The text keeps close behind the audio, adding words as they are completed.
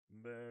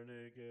Bare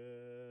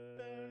naked.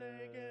 Bare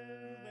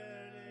naked.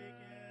 Bare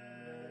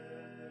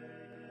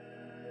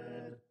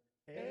naked.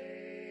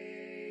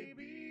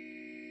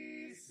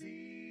 ABCs.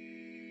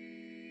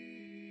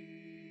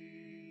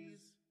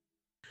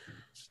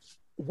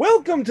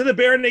 Welcome to the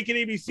Bare Naked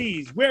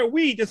ABCs, where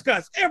we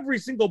discuss every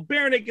single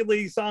Bare Naked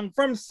Ladies song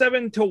from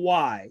 7 to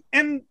Y.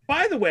 And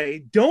by the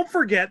way, don't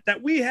forget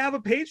that we have a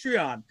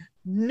Patreon.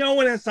 No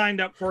one has signed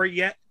up for it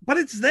yet, but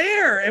it's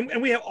there. And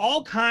we have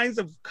all kinds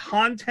of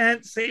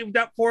content saved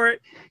up for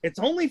it. It's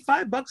only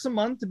 $5 a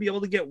month to be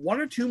able to get one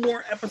or two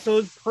more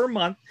episodes per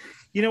month.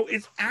 You know,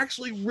 it's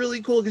actually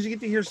really cool because you get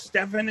to hear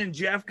Stefan and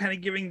Jeff kind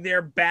of giving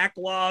their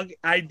backlog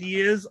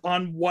ideas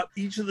on what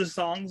each of the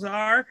songs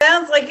are.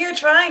 Sounds like you're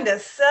trying to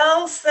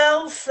sell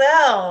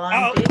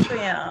on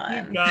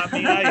Patreon. You got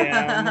me,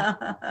 I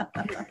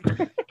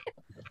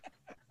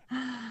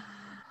am.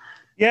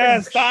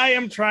 Yes, I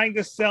am trying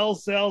to sell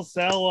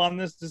on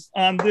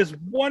this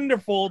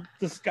wonderful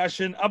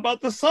discussion about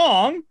the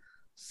song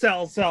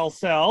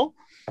Sell.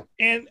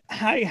 And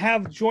I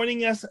have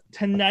joining us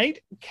tonight,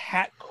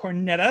 Kat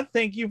Cornetta.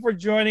 Thank you for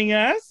joining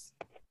us.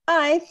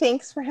 Hi,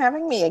 thanks for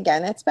having me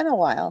again. It's been a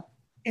while.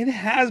 It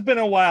has been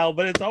a while,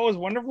 but it's always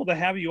wonderful to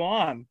have you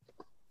on.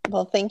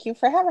 Well, thank you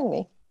for having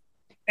me.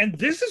 And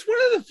this is one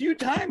of the few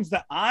times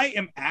that I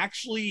am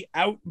actually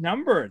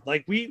outnumbered.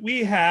 Like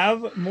we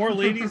have more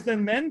ladies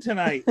than men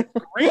tonight.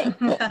 Great.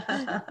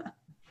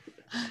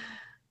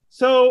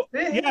 So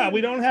yeah, we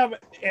don't have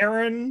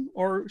Aaron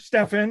or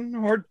Stefan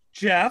or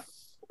Jeff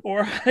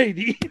or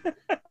Heidi. but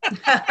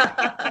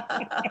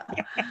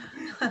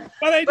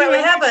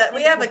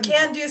we have a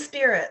can-do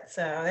spirit,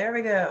 so there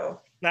we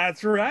go.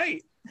 That's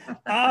right.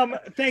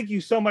 Thank you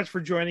so much for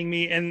joining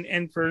me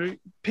and for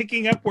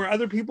picking up where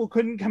other people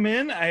couldn't come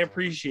in. I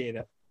appreciate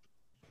it.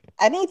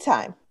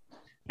 Anytime.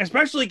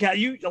 Especially Kat,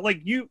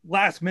 you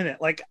last minute,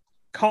 I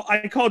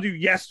called you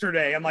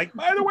yesterday. I'm like,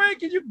 by the way,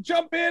 can you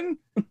jump in?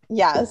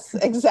 Yes,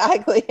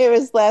 exactly. It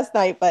was last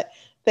night, but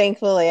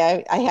thankfully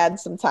I had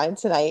some time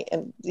tonight,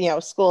 and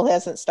school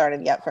hasn't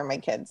started yet for my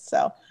kids.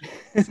 So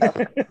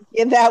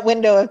in that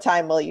window of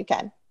time, well, you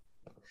can.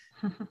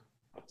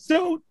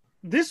 So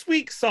this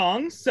week's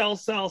song, Sell.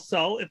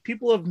 If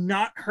people have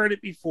not heard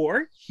it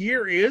before,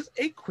 here is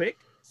a quick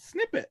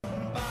snippet.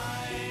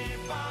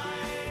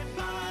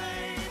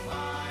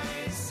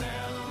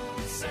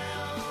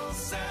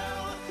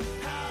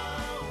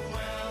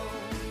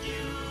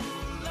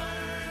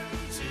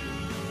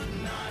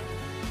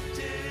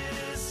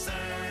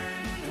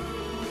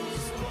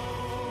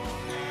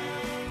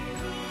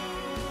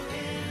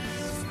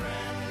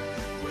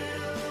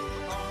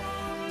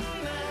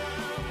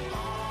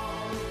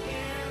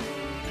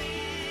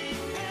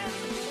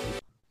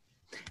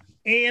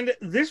 And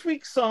this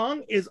week's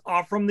song is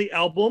off from the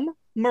album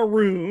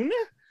Maroon.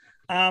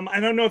 I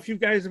don't know if you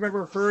guys have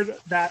ever heard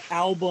that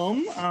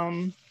album.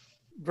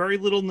 Very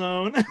little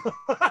known.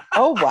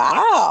 Oh,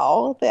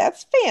 wow.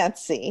 That's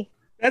fancy.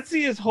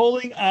 Betsy is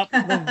holding up the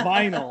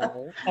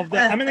vinyl of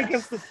that. I'm going to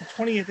guess that's the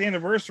 20th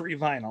anniversary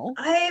vinyl.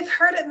 I've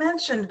heard it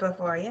mentioned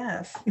before,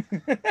 yes.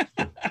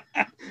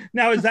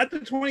 Now, is that the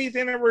 20th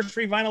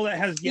anniversary vinyl that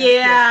has...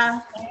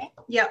 Yeah.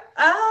 Yep.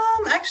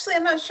 Actually,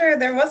 I'm not sure.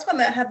 There was one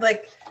that had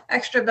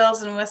extra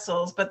bells and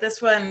whistles, but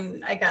this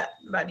one I got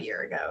about a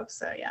year ago.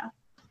 So yeah.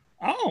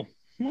 Oh,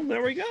 well,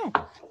 there we go.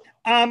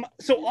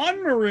 So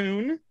on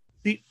Maroon,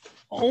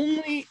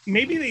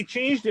 maybe they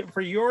changed it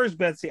for yours,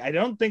 Betsy. I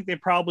don't think they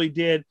probably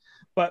did,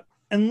 but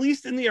at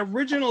least in the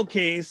original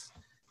case,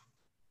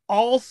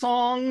 all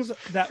songs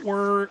that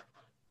weren't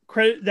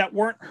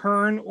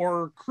Hearn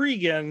or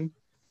Cregan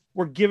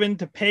were given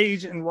to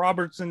Page and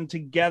Robertson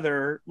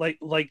together, like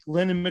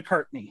Lennon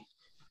McCartney.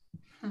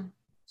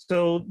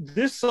 So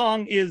this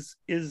song is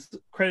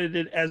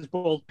credited as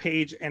both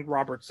Page and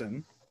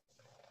Robertson.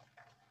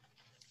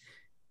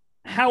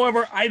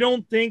 However, I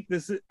don't think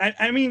this is...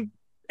 I mean,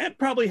 Ed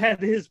probably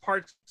had his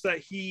parts that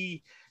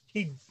he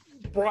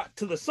brought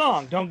to the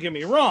song, don't get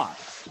me wrong.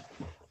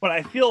 But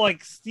I feel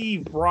like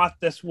Steve brought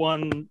this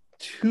one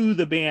to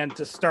the band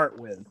to start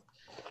with.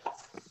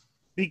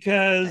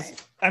 Because,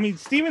 I mean,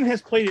 Steven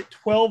has played it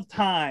 12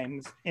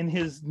 times in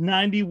his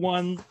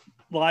 91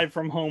 live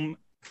from home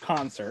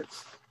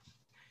concerts.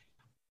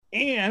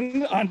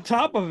 And on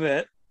top of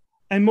it,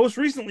 and most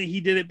recently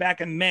he did it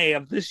back in May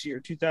of this year,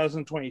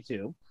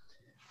 2022,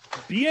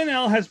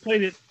 BNL has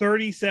played it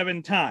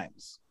 37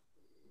 times.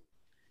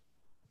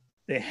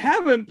 They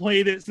haven't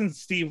played it since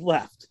Steve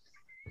left.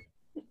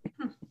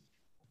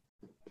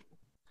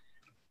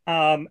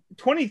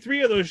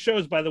 23 of those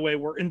shows, by the way,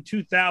 were in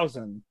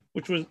 2000,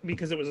 which was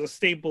because it was a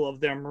staple of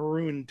their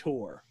Maroon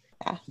tour.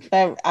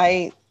 Yeah.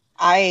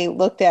 I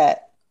looked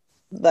at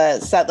the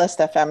Setlist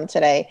FM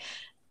today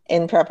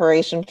in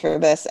preparation for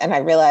this, and I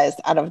realized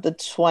out of the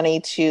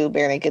 22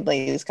 Bare Naked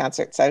Ladies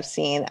concerts I've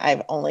seen,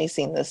 I've only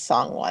seen this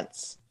song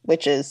once,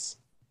 which is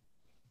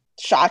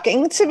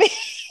shocking to me.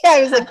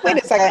 I was like,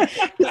 wait a second.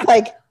 It's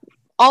like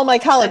all my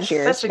college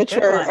years, which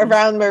were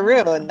around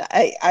Maroon,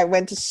 I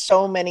went to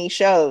so many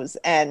shows,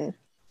 and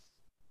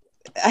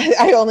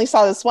I only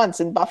saw this once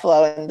in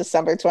Buffalo in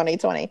December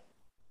 2020.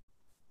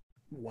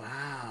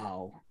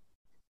 Wow.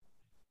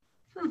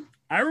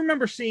 I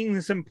remember seeing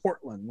this in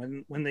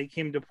Portland when they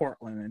came to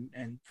Portland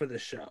and for the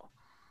show.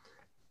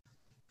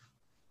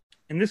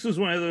 And this was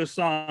one of those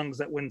songs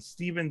that when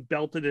Steven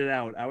belted it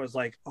out, I was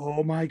like,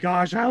 oh my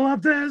gosh, I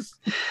love this.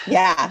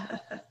 Yeah.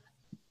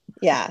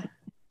 Yeah.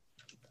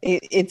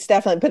 It's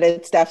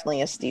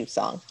definitely a Steve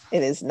song.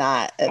 It is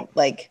not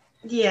like,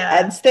 yeah,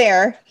 Ed's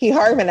there. He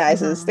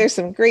harmonizes. There's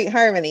some great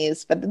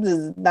harmonies, but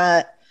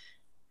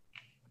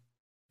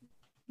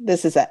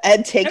this is a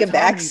Ed take Ed's a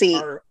back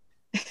seat.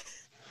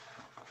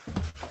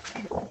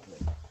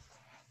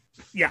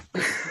 Yeah.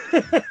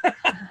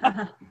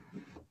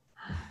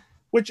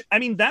 Which, I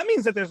mean, that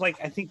means that there's like,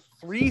 I think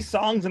 3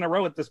 songs in a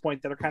row at this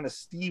point that are kind of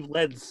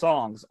Steve-led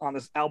songs on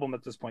this album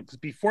at this point. Because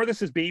before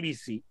this is Baby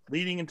Seat,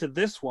 leading into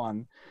this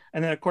one.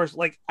 And then, of course,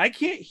 like, I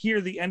can't hear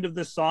the end of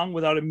this song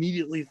without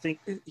immediately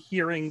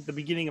hearing the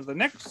beginning of the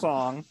next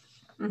song,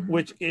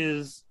 which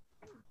is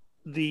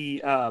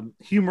the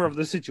humor of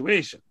the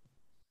situation.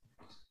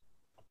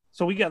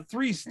 So we got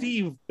 3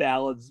 Steve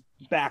ballads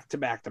back to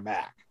back to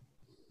back.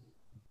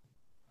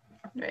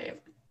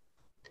 Right.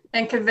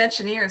 And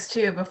Conventioneers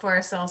too,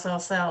 before Sell, Sell,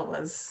 Sell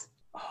was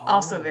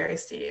also very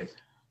Steve.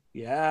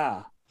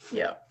 Yeah.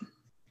 Yep.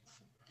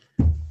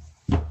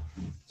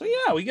 So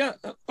yeah, we got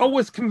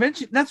was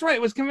Convention. That's right.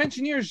 It was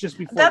Conventioneers just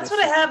before. That's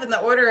what I have in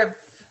the order of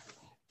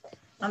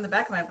on the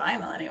back of my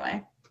vinyl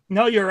anyway.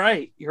 No, you're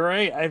right. You're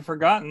right. I'd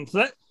forgotten.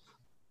 So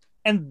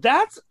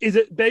is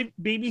it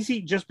Baby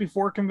Seat just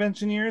before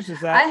Conventioneers?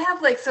 Is that? I have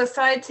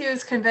side 2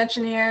 is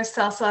Conventioneers,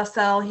 Sell, Sell,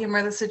 Sell, Humor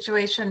of the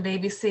Situation,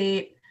 Baby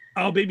Seat.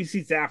 Oh, Baby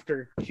Seat's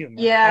after Humor.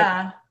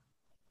 Yeah. Okay.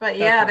 But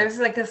yeah, there's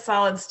a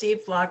solid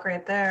Steve block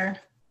right there.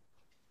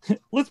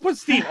 Let's put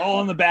Steve all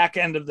on the back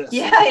end of this.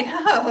 Yeah, I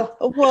know.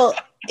 Well,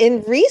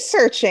 in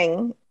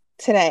researching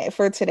today,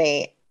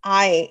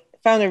 I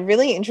found a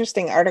really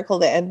interesting article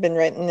that had been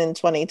written in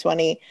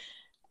 2020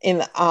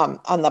 in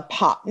on the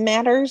Pop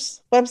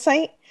Matters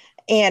website.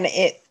 And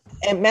it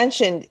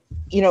mentioned,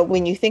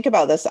 when you think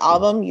about this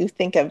album,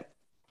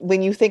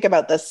 when you think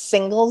about the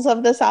singles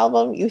of this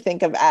album, you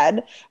think of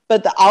Ed,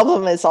 but the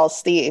album is all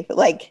Steve.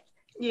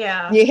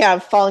 Yeah, you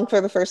have Falling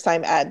for the First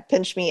Time, Ed,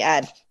 Pinch Me,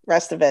 Ed,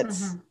 rest of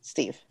it's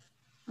Steve.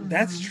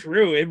 That's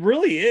true. It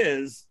really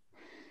is.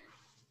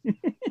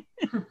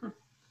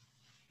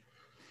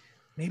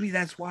 Maybe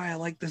that's why I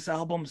like this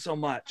album so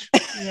much.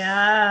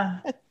 Yeah,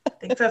 I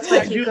think that's why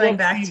I keep going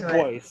back to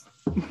voice.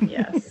 It.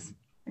 Yes,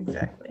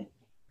 exactly.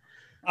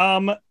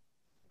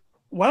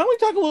 Why don't we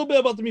talk a little bit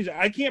about the music?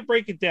 I can't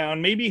break it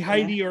down. Maybe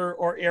Heidi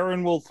or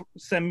Aaron will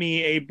send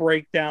me a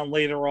breakdown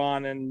later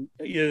on, and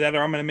either that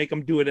or I'm going to make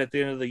them do it at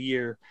the end of the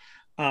year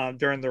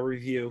during the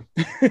review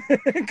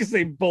because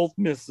they both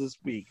missed this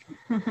week.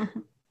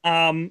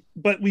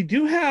 But we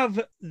do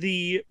have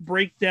the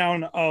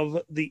breakdown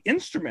of the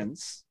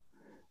instruments.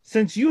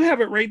 Since you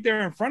have it right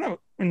there in front of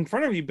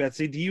you,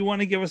 Betsy, do you want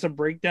to give us a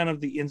breakdown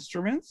of the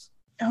instruments?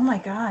 Oh my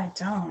God, I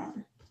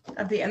don't.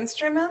 Of the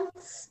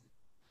instruments?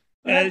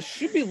 It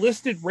should be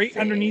listed right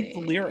underneath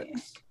the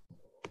lyrics.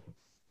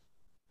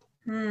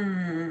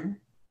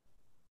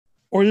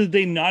 Or did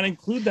they not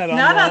include that on?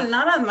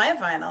 Not on my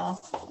vinyl.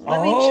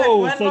 Let me check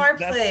one more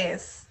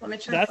place. Let me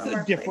check. That's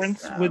the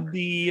difference with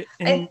the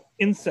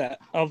inset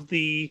of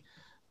the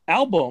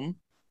album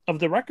of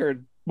the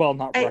record. Well,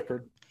 not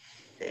record.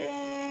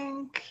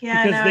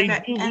 Because they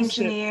do list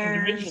it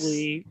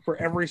individually for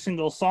every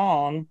single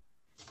song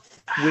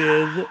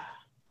with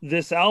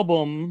this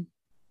album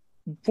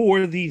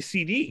for the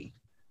CD.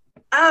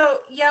 Oh,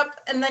 yep.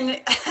 And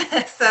then,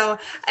 so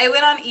I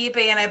went on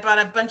eBay and I bought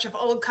a bunch of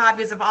old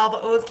copies of all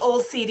the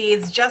old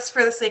CDs just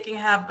for the sake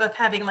of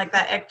having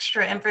that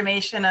extra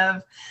information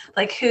of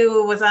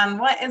who was on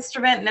what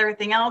instrument and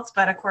everything else.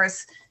 But of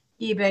course,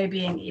 eBay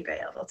being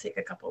eBay, it'll take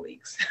a couple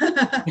weeks.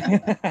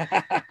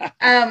 I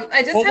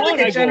just have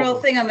a general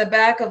thing on the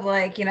back of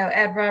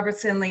Ed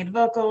Robertson lead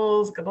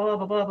vocals, blah,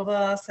 blah, blah, blah,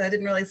 blah. So I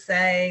didn't really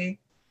say.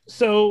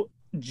 So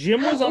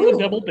Jim was on the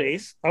double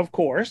bass, of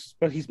course,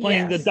 but he's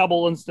playing the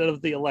double instead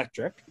of the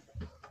electric.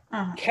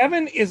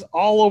 Kevin is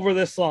all over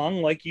this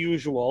song like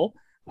usual.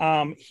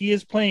 He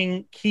is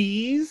playing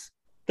keys,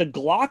 the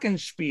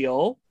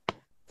glockenspiel,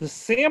 the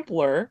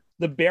sampler,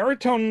 the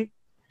baritone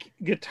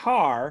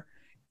guitar,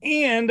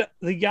 and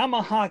the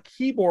Yamaha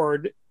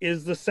keyboard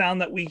is the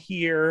sound that we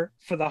hear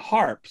for the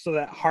harp. So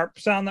that harp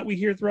sound that we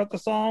hear throughout the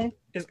song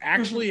is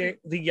actually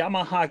the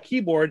Yamaha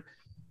keyboard,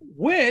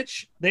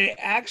 which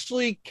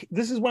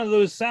this is one of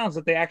those sounds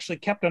that they actually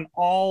kept on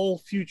all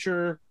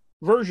future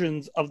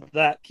versions of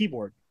that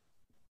keyboard.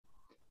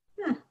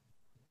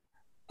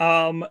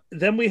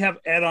 Then we have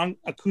Ed on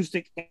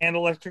acoustic and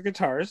electric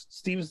guitars.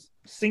 Steve's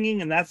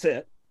singing, and that's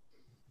it.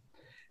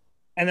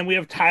 And then we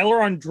have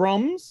Tyler on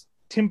drums,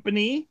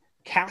 timpani,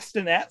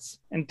 castanets,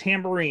 and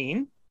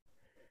tambourine.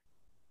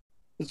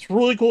 It's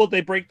really cool that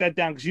they break that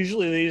down, because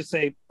usually they just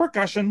say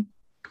percussion,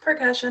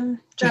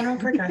 general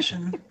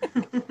percussion.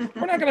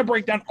 We're not going to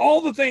break down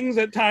all the things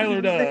that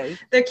Tyler does.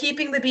 They're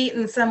keeping the beat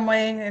in some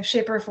way,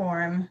 shape, or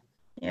form.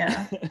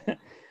 Yeah.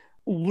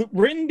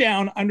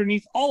 written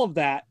underneath all of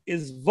that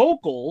is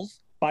vocals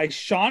by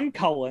Sean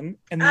Cullen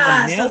and the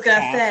I male was gonna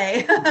cast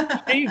say.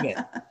 of Shave It.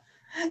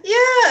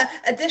 Yeah,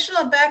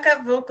 additional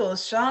backup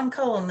vocals. Sean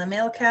Cullen, the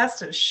male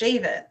cast of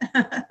Shave It.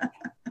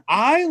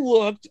 I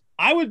would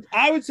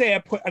say I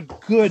put a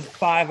good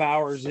 5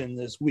 hours in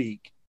this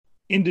week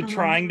into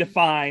trying to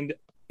find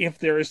if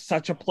there is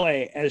such a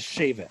play as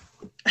Shave It.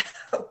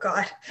 Oh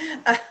God!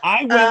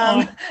 I went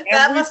on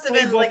that must have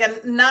been playbook. like a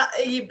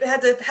not. You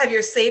had to have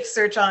your safe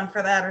search on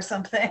for that or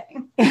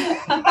something.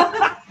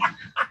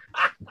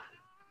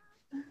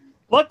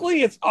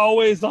 Luckily, it's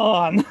always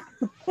on.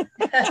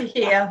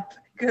 Yeah,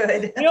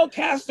 good. Male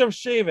cast of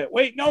Shave It.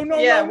 Wait, no.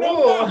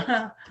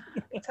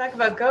 Talk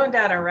about going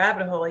down a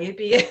rabbit hole. You'd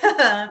be.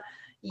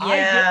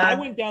 I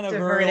went down a diverted.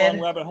 very long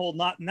rabbit hole,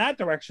 not in that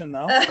direction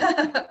though.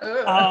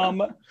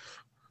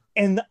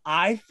 And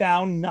I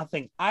found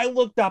nothing. I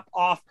looked up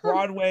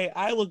off-Broadway.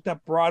 I looked up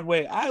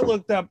Broadway. I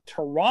looked up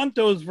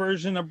Toronto's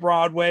version of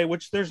Broadway,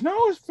 which there's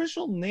no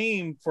official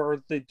name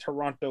for the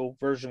Toronto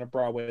version of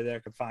Broadway that I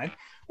could find,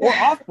 or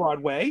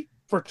off-Broadway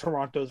for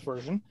Toronto's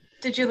version.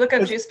 Did you look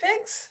up Juice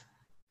Pigs?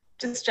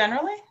 Just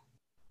generally?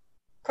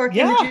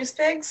 Corky and the Juice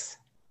Pigs?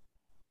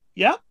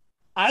 Yep.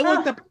 I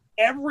looked up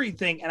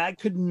everything, and I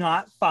could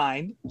not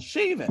find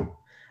Shave It.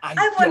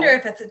 I wonder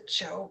if it's a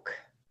joke.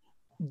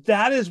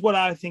 That is what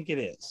I think it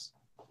is.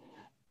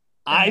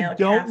 I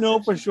don't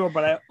know for sure,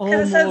 but I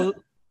almost...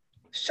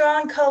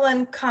 Sean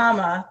Cullen,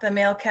 comma, the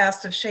male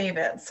cast of Shave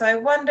It. So I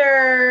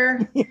wonder,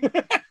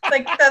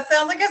 like, that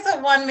sounds like it's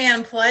a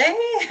one-man play.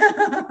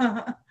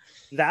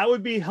 That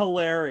would be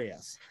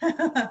hilarious.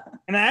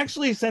 And I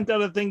actually sent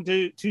out a thing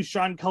to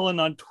Sean Cullen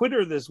on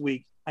Twitter this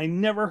week. I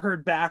never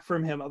heard back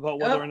from him about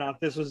whether or not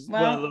this was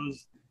one of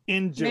those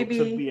in-jokes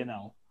of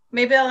BNL.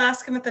 Maybe I'll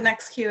ask him at the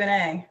next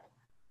Q&A.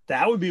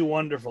 That would be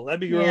wonderful.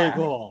 That'd be really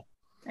cool.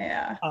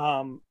 Yeah.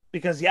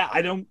 Because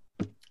I don't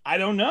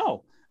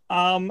know.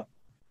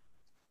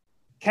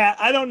 Kat,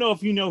 I don't know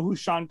if you know who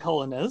Sean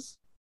Cullen is.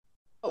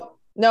 Oh,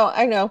 no,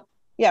 I know.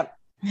 Yep.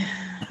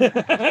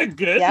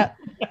 Good. Yep.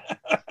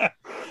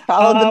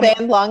 Followed the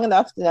band long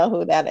enough to know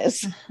who that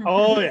is.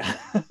 Oh yeah.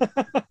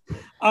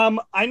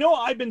 I know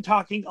I've been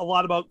talking a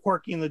lot about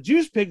Corky and the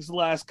Juice Pigs the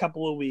last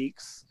couple of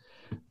weeks.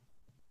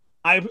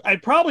 I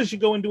probably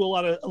should go into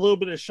a little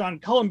bit of Sean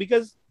Cullen,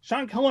 because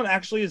Sean Cullen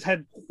actually has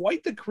had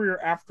quite the career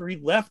after he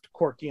left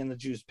Corky and the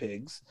Juice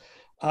Pigs.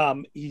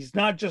 He's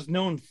not just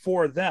known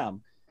for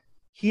them.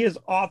 He has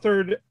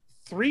authored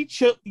 3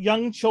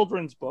 young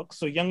children's books,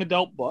 so young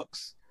adult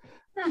books.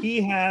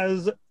 He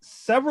has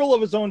several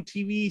of his own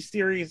TV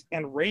series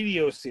and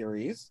radio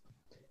series.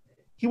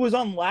 He was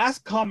on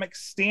Last Comic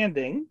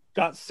Standing,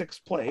 got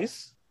 6th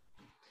place.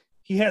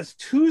 He has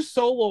 2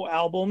 solo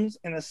albums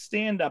and a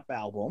stand-up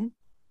album.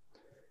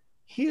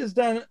 He has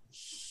done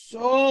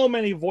so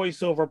many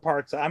voiceover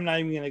parts. I'm not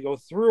even going to go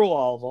through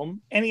all of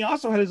them. And he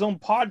also had his own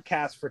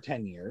podcast for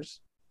 10 years.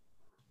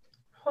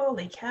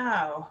 Holy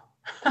cow.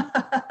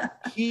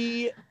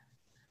 The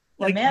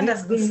number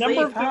of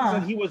things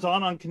that he was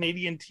on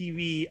Canadian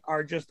TV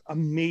are just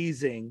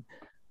amazing.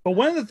 But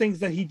one of the things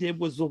that he did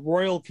was the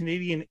Royal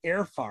Canadian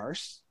Air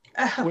Farce.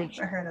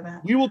 Which I heard of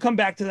that. We will come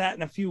back to that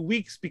in a few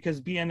weeks,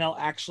 because BNL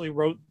actually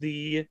wrote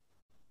the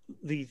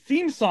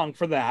theme song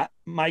for that.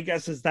 My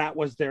guess is that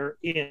was their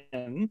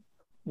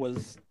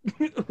was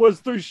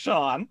through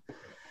Sean.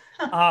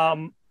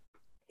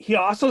 He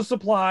also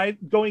supplied,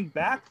 going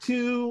back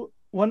to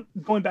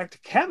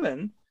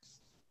Kevin,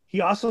 he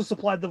also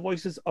supplied the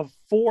voices of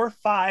 4,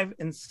 5,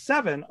 and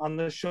 7 on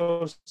the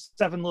show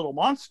 7 Little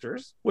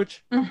Monsters,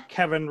 which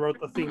Kevin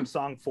wrote the theme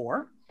song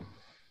for.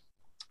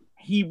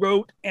 He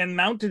wrote and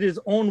mounted his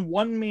own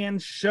one-man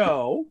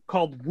show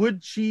called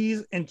Wood,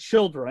 Cheese, and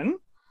Children,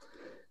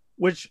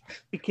 which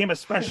became a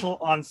special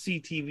on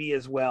CTV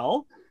as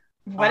well.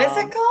 What is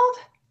it called?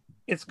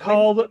 It's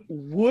called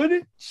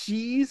Wood,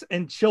 Cheese,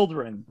 and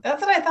Children.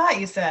 That's what I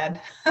thought you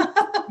said.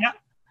 Yeah.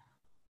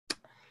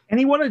 And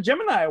he won a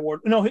Gemini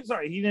Award. No,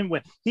 sorry, he didn't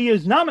win. He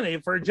is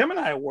nominated for a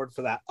Gemini Award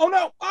for that. Oh,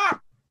 no.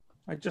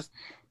 I just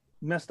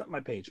messed up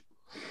my page.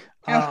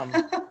 And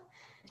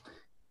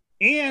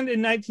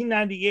in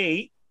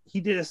 1998, he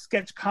did a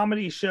sketch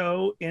comedy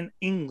show in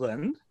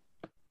England.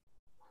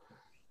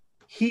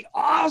 He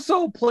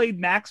also played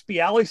Max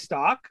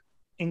Bialystock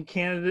in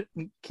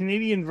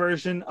Canadian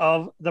version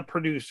of The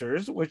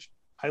Producers, which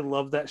I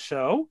love that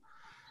show.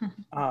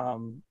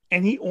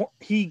 And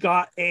he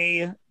got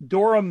a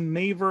Dora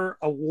Maver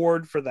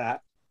Award for that,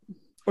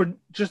 or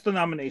just the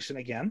nomination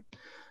again.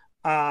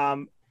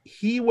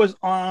 He was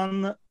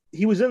in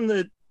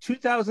the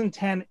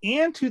 2010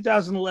 and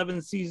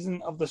 2011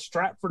 season of the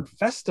Stratford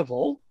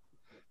Festival,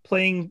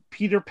 playing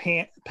Peter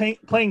Pan,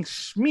 playing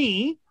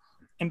Shmee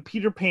and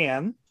Peter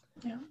Pan,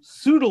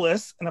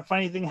 Pseudolus, and A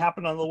Funny Thing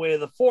Happened on the Way to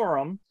the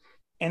Forum,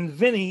 and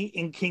Vinny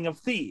in King of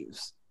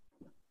Thieves,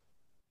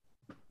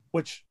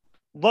 which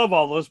love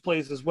all those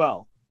plays as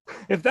well.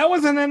 If that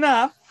wasn't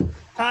enough,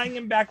 tying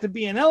him back to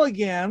BNL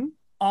again,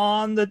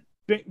 on the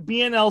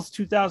BNL's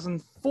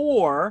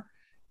 2004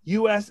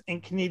 US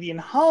and Canadian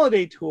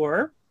holiday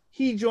tour,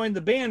 he joined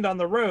the band on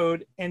the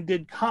road and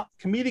did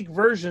comedic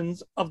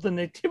versions of the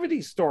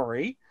Nativity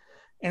Story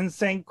and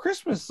sang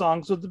Christmas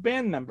songs with the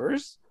band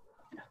members.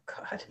 Oh,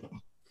 God.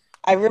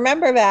 I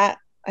remember that.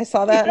 I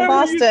saw that in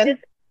Boston.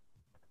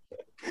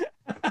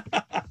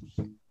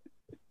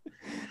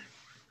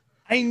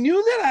 I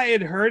knew that I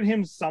had heard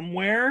him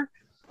somewhere.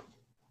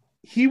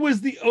 He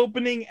was the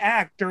opening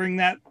act during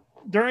that.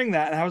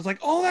 And I was like,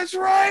 oh, that's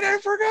right. I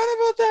forgot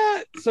about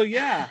that. So,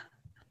 yeah.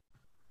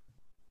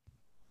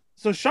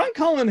 So Sean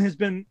Cullen has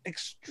been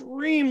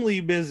extremely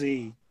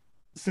busy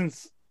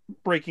since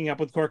breaking up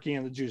with Corky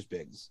and the Juice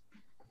Pigs.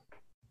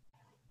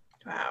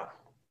 Wow.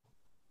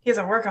 He's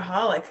a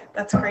workaholic.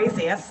 That's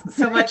crazy. That's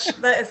so much.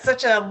 That is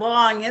such a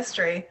long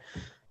history.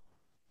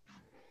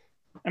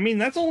 I mean,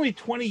 that's only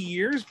 20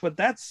 years, but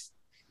that's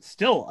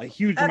still a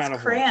huge amount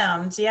of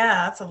crammed work.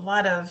 Yeah, that's a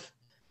lot of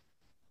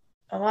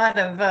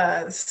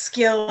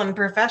skill and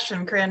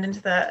profession crammed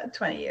into that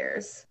 20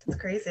 years. It's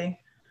crazy.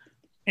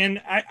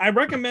 And I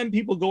recommend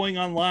people going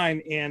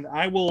online, and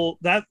I will,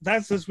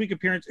 that's this week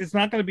appearance. It's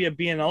not going to be a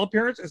BNL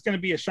appearance. It's going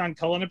to be a Sean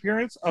Cullen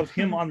appearance of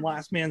him on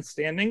Last Man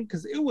Standing,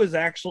 because it was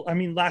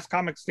actually, Last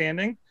Comic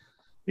Standing,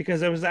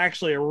 because it was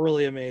actually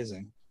really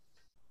amazing.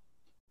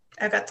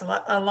 I got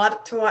a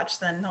lot to watch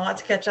then, a lot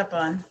to catch up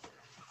on.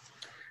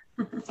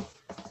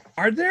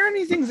 Are there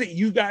any things that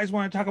you guys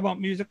want to talk about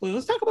musically?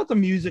 Let's talk about the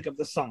music of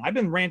the song. I've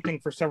been ranting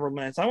for several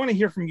minutes. I want to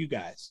hear from you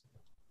guys.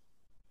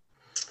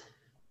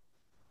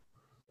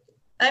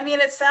 I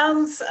mean, it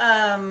sounds,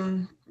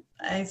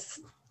 I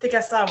think I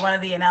saw one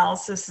of the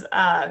analysis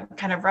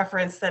kind of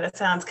reference that it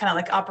sounds kind of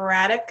like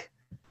operatic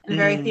and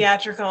very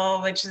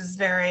theatrical, which is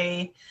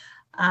very,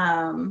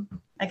 I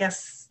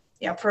guess,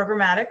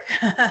 programmatic,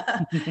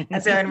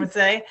 as Aaron would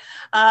say.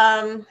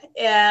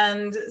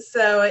 And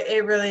so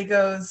it really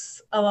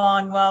goes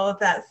along well with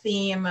that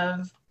theme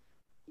of,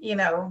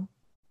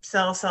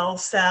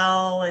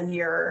 sell, and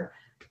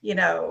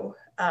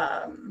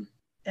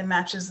it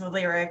matches the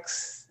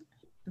lyrics.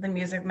 The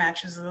music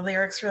matches the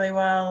lyrics really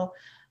well.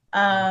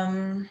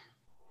 And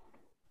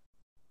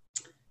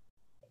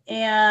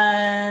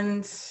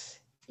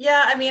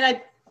yeah, I mean,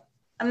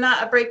 I'm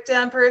not a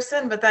breakdown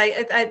person, but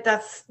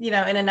that's, in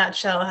a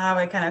nutshell, how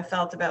I kind of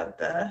felt about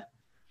the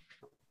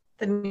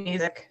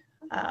music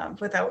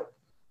without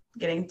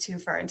getting too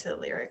far into the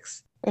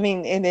lyrics. I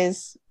mean, it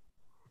is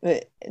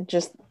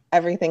just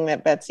everything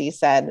that Betsy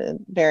said,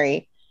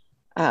 very,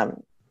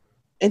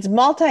 it's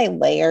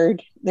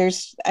multi-layered.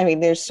 There's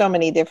so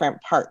many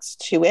different parts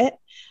to it,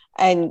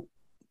 and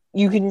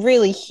you can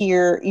really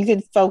you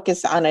can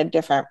focus on a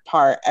different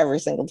part every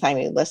single time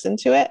you listen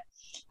to it.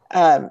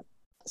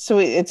 So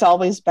it's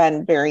always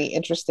been very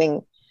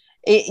interesting.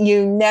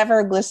 You're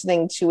never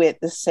listening to it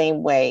the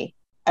same way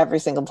every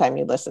single time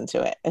you listen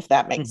to it, if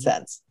that makes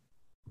sense.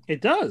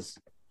 It does.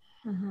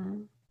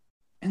 Mm-hmm.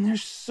 And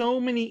there's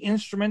so many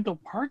instrumental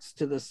parts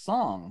to this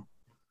song.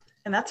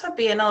 And that's what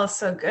BNL is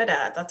so good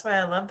at. That's why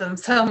I love them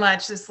so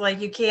much. It's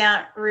like you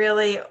can't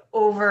really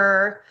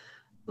over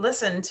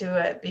listen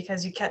to it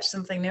because you catch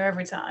something new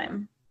every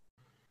time.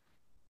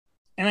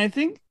 And I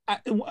think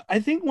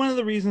one of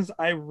the reasons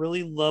I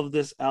really love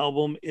this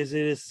album is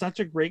it is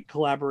such a great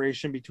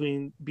collaboration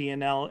between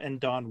BNL and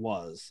Don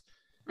Was.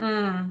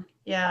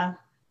 Yeah.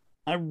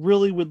 I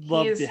really would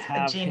love to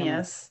have a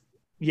genius.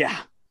 Yeah.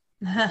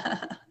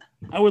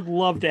 I would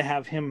love to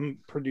have him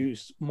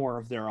produce more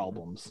of their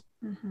albums.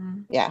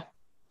 Mm-hmm. Yeah.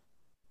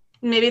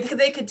 Maybe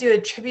they could do a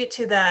tribute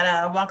to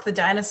that Walk the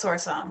Dinosaur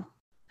song.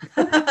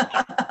 They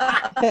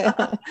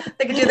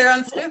could do their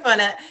own spoof on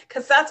it,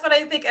 because that's what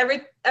I think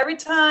every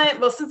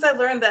time. Well, since I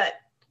learned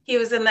that he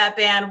was in that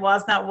band,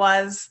 Was Not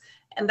Was,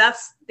 and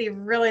that's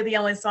really the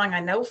only song I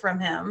know from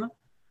him,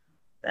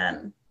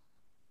 then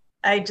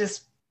I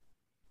just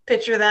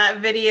picture that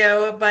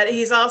video. But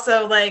he's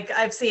also like,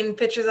 I've seen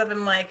pictures of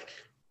him like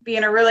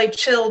being a really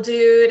chill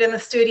dude in the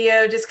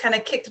studio, just kind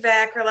of kicked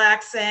back,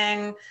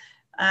 relaxing,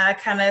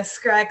 kind of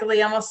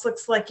scraggly, almost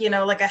looks like,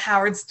 like a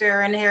Howard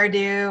Stern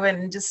hairdo,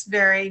 and just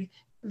very,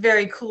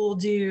 very cool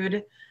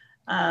dude.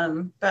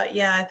 But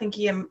yeah, I think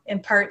he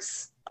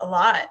imparts a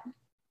lot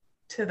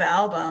to the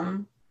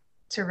album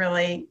to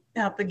really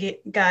help the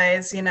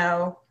guys,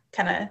 kind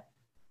of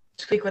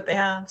tweak what they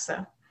have.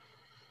 So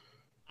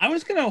I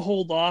was going to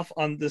hold off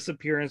on this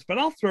appearance, but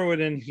I'll throw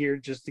it in here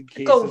just in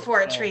case. Go for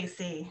it,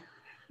 Tracy.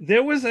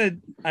 There was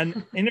an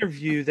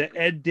interview that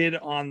Ed did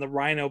on the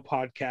Rhino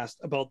podcast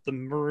about the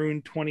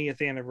Maroon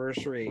 20th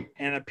anniversary.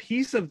 And a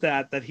piece of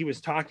that he was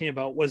talking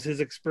about was his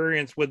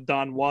experience with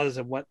Don Was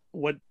and what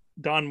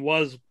Don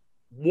Was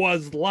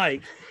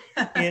like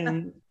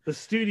in the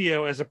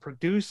studio as a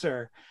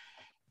producer.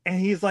 And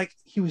he's like,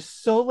 he was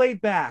so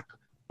laid back,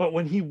 but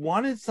when he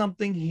wanted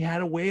something, he had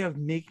a way of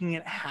making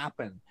it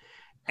happen.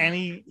 And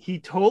he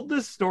told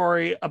this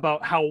story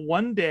about how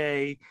one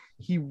day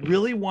he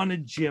really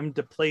wanted Jim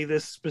to play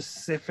this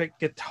specific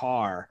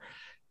guitar.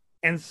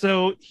 And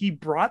so he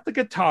brought the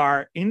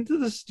guitar into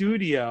the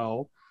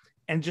studio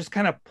and just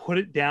kind of put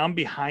it down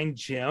behind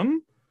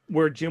Jim,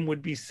 where Jim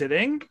would be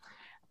sitting.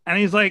 And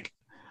he's like,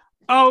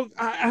 Oh,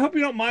 I hope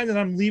you don't mind that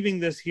I'm leaving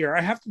this here.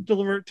 I have to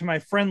deliver it to my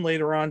friend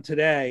later on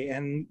today.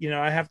 And,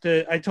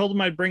 I told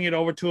him I'd bring it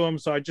over to him.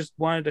 So I just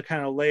wanted to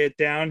kind of lay it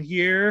down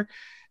here.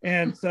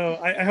 And so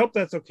I hope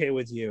that's okay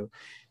with you.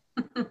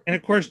 And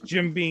of course,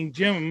 Jim being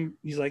Jim,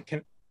 he's like,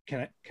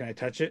 can I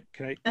touch it?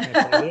 Can I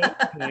play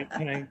it?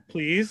 Can I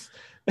please?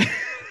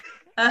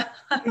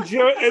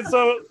 And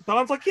so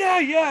Don's like,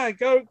 yeah,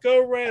 go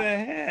right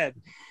ahead.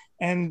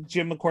 And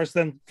Jim, of course,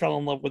 then fell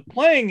in love with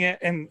playing it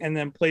and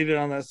then played it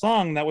on that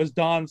song. That was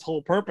Don's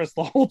whole purpose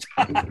the whole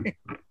time.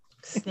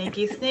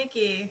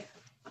 Sneaky.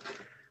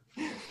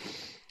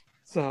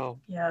 So.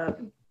 Yeah.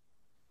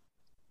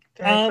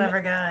 Very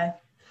clever guy.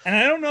 And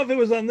I don't know if it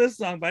was on this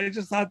song, but I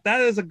just thought that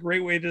is a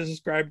great way to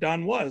describe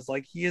Don Was.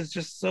 Like, he is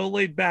just so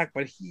laid back,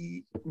 but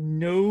he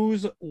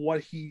knows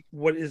what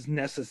is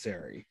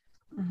necessary.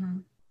 Mm-hmm.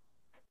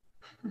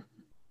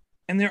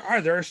 And there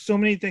are so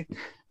many things.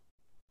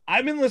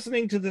 I've been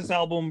listening to this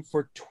album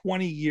for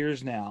 20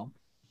 years now,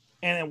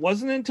 and it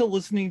wasn't until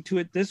listening to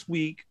it this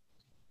week,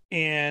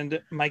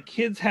 and my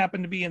kids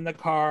happened to be in the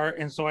car,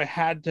 and so I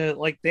had to,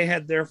 like, they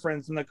had their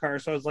friends in the car,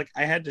 so I was like,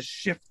 I had to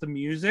shift the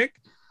music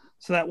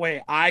so that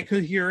way I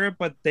could hear it,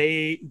 but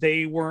they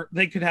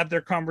could have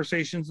their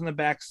conversations in the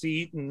back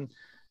seat. And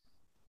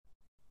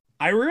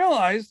I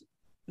realized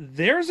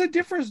there's a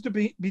difference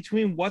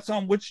between what's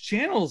on which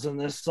channels in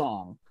this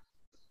song.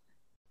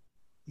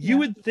 You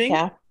would think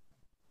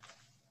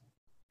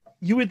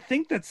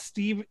that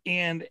Steve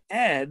and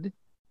Ed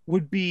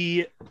would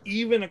be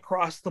even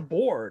across the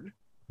board,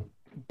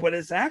 but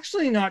it's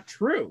actually not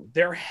true.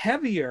 They're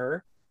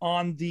heavier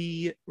on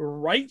the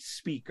right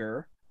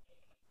speaker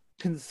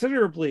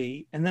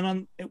considerably, and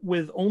then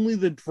with only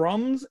the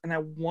drums, and I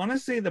want to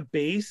say the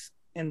bass,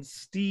 and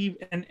Steve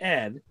and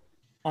Ed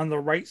on the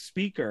right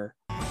speaker.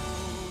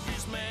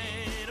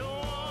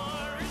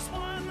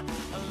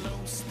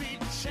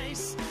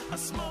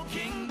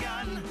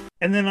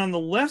 And then on the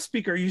left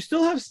speaker, you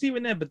still have Steve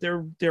and Ed, but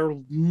they're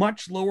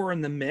much lower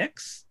in the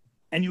mix,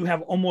 and you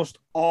have almost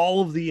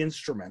all of the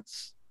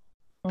instruments.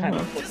 Kind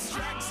of.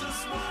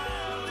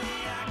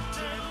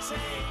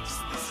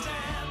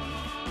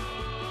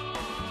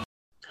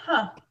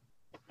 Huh.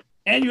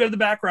 And you have the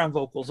background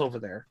vocals over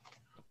there.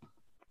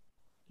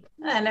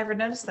 I never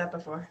noticed that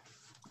before.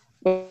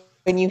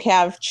 When you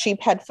have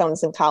cheap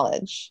headphones in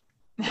college,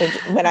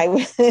 when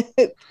I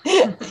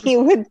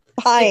you would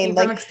find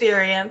from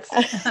experience.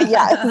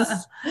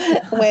 Yes.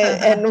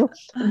 And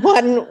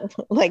one,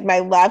 like, my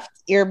left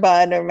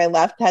earbud or my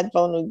left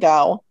headphone would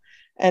go,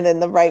 and then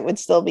the right would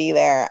still be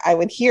there. I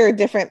would hear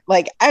different,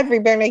 like, every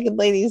Barenaked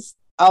Ladies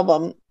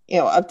album,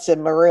 up to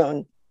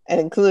Maroon and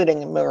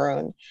including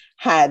Maroon,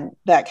 had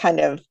that kind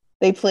of,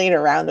 they played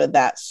around with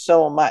that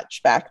so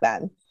much back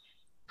then.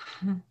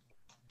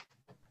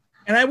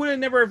 And I would have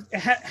never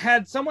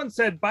had someone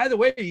said, by the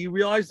way, you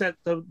realize that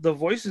the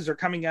voices are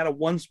coming out of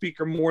one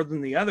speaker more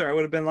than the other. I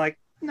would have been like,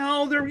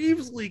 no, they're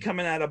easily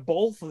coming out of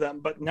both of them.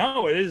 But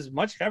no, it is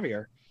much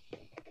heavier.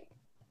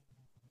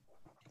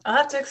 I'll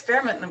have to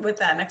experiment with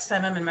that next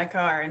time I'm in my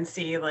car and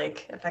see,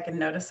 like, if I can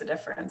notice a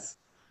difference.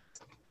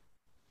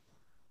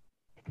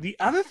 The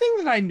other thing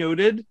that I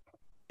noted,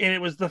 and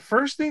it was the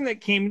first thing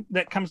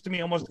that comes to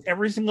me almost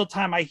every single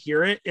time I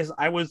hear it, is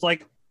I was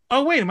like,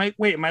 oh, am I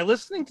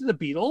listening to the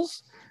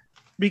Beatles?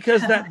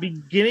 Because that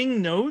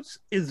beginning notes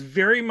is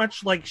very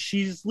much like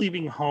She's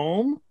Leaving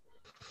Home.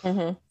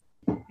 Mm-hmm.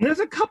 And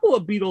there's a couple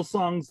of Beatles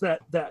songs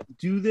that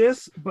do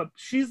this, but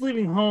She's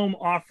Leaving Home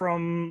off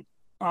from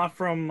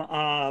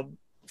I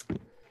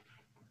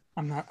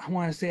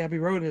want to say Abbey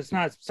Road, and it's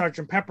not, it's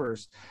Sgt.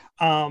 Pepper's,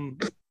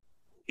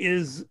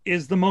 is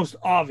the most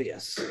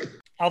obvious.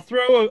 I'll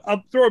throw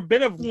a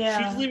bit of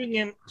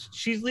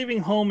She's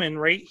Leaving Home in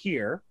right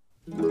here.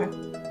 Okay.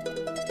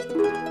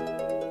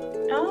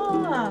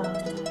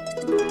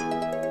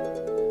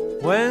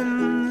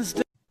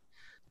 Wednesday.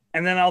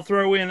 And then I'll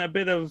throw in a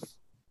bit of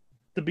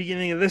the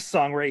beginning of this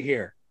song right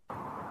here.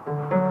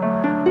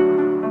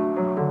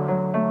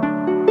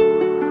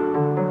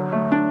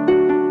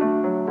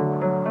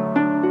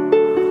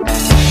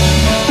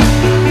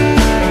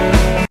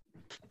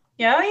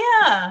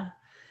 Yeah.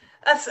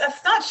 That's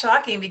not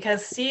shocking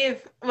because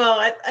Steve, well,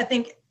 I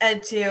think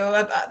Ed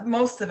too,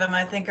 most of them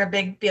I think are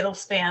big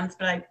Beatles fans,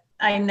 but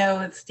I know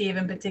that Steve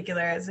in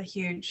particular is a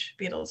huge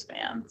Beatles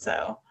fan,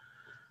 so.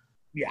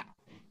 Yeah.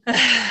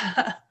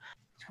 It's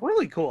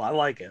really cool. I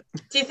like it.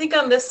 Do you think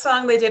on this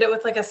song they did it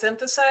with like a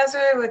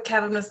synthesizer? Like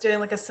Kevin was doing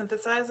like a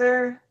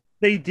synthesizer?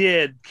 They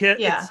did.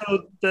 Yeah.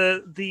 So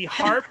the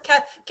harp.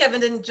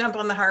 Kevin didn't jump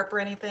on the harp or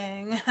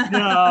anything.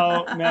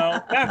 No.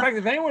 Matter of fact,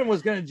 if anyone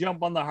was going to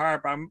jump on the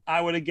harp, I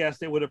would have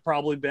guessed it would have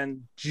probably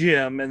been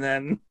Jim, and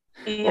then,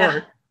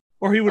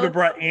 or he would have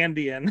brought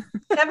Andy in.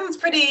 Kevin's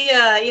pretty,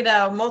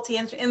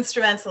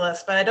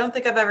 multi-instrumentalist, but I don't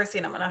think I've ever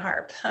seen him on a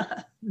harp.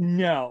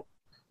 No.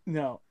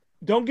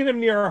 Don't get him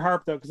near a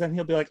harp though, because then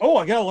he'll be like, "Oh,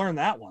 I got to learn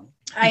that one."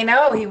 I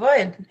know he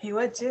would. He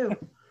would too.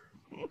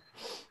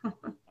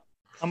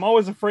 I'm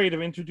always afraid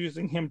of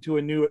introducing him to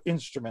a new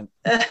instrument.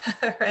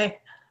 Right.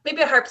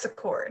 Maybe a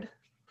harpsichord.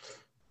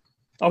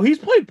 Oh, he's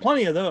played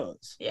plenty of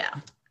those. Yeah.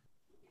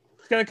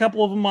 He's got a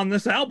couple of them on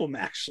this album,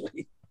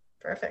 actually.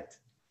 Perfect.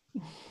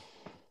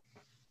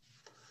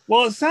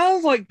 Well, it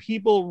sounds like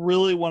people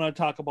really want to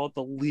talk about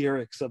the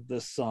lyrics of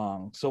this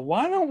song. So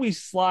why don't we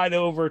slide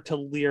over to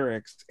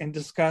lyrics and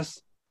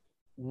discuss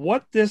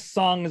what this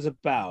song is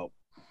about?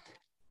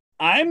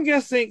 I'm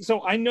guessing,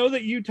 so I know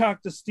that you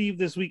talked to Steve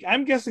this week.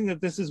 I'm guessing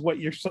that this is what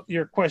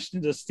your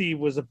question to Steve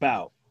was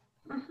about.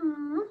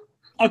 Mm-hmm.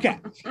 Okay,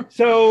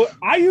 so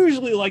I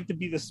usually like to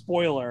be the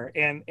spoiler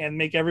and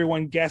make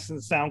everyone guess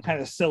and sound kind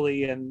of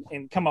silly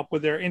and come up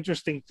with their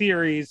interesting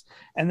theories,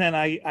 and then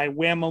I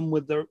wham them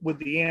with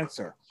the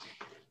answer.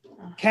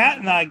 Kat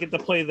and I get to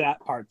play that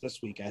part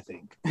this week, I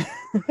think.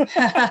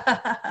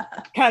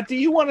 Kat, do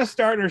you want to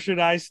start or should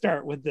I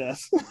start with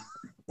this?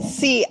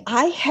 See,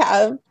 I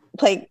have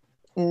I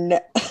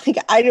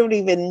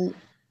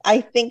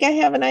think I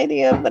have an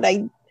idea, but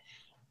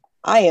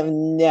I have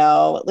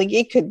no,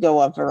 it could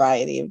go a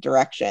variety of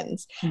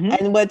directions. Mm-hmm.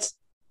 And what's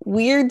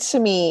weird to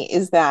me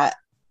is that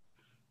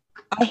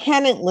I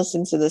hadn't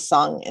listened to this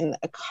song in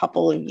a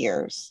couple of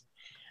years.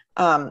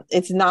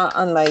 It's not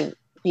on my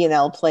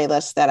BNL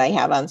playlist that I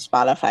have on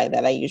Spotify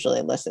that I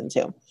usually listen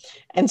to.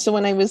 And so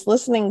when I was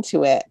listening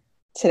to it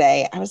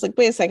today, I was like,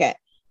 wait a second,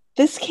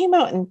 this came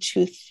out in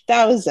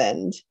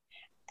 2000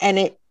 and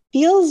it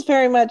feels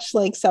very much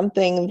like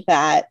something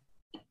that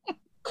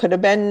could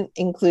have been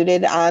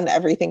included on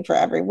Everything for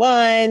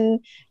Everyone,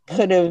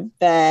 could have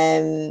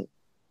been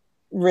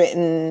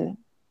written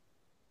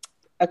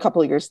a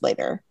couple of years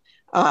later.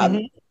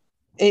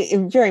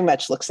 It very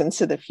much looks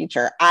into the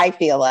future, I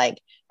feel like.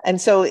 And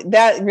so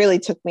that really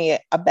took me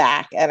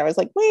aback. And I was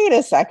like, wait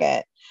a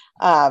second.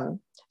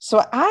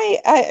 So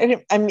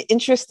I'm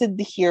interested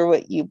to hear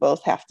what you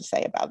both have to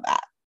say about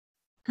that.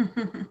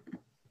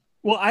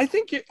 Well, I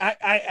think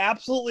I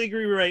absolutely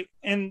agree, right?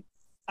 And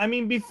I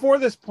mean, before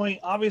this point,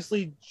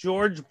 obviously,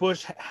 George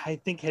Bush, I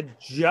think, had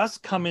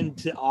just come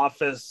into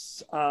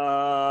office,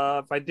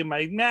 if I do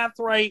my math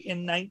right,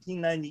 in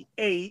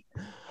 1998.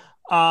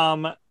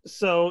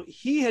 So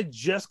he had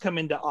just come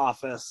into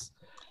office.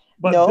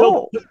 But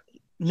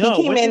he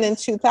came in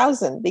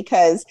 2000,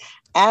 because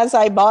as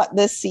I bought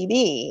this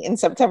CD in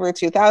September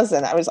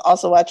 2000, I was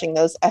also watching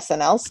those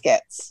SNL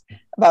skits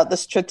about the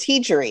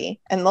strategery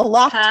and the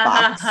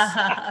lockbox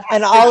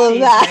and all of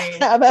that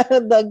about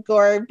the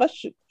Gore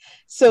Bush.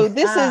 So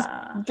this is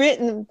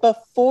written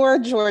before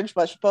George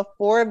Bush,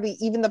 before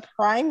even the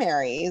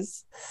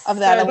primaries of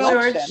that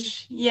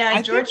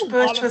election. George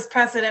Bush was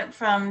president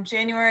from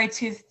January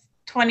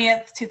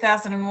 20th,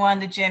 2001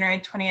 to January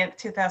 20th,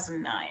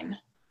 2009.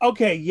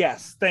 Okay,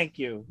 yes, thank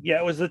you. Yeah,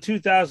 it was the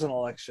 2000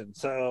 election.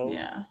 So,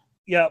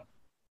 yeah.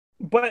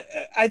 But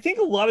I think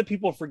a lot of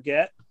people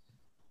forget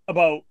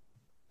about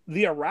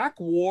the Iraq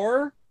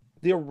War,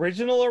 the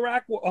original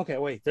Iraq War. Okay,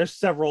 wait, there's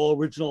several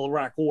original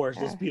Iraq wars,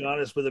 let's be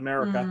honest with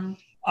America.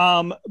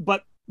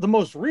 But the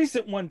most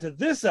recent one to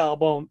this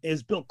album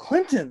is Bill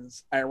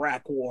Clinton's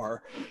Iraq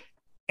War.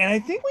 And I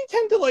think we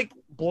tend to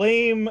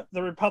blame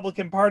the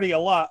Republican Party a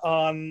lot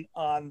on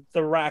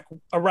the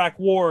Iraq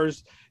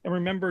wars. And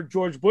remember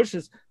George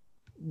Bush's.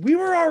 We'd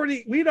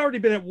already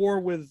been at war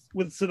with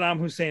Saddam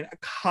Hussein a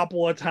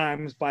couple of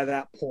times by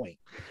that point.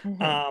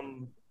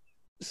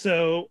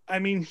 So I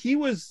mean, he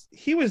was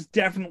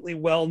definitely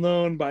well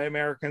known by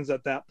Americans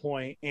at that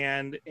point,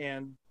 and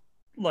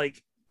I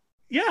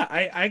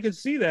could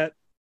see that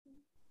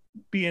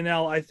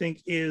BNL, I think,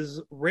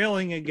 Steve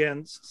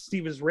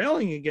is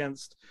railing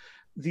against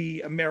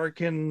the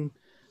American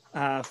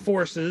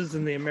forces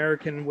and the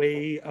American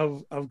way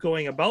of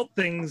going about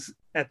things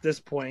at this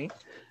point.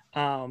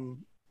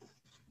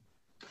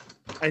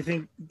 I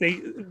think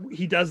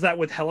he does that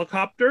with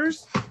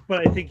helicopters,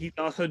 but I think he's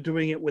also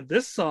doing it with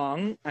this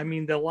song. I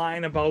mean, the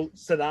line about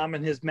Saddam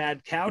and his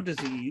mad cow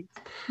disease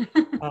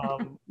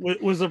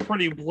was a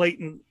pretty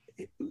blatant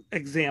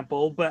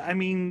example. But I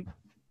mean,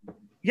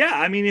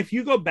 if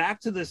you go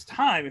back to this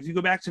time, if you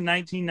go back to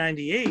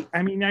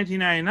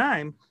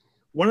 1999,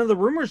 one of the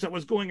rumors that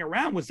was going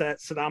around was that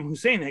Saddam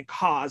Hussein had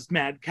caused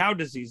mad cow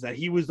disease, that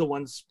he was the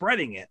one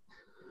spreading it.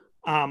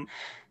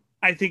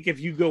 I think if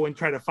you go and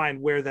try to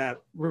find where that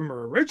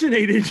rumor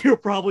originated, it'll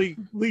probably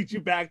lead you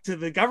back to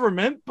the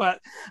government.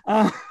 But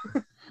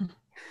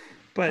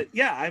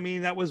yeah, I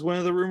mean, that was one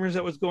of the rumors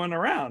that was going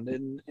around,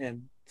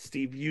 and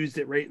Steve used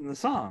it right in the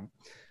song.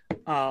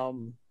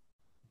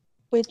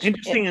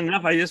 Interesting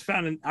enough, I just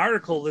found an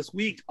article this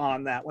week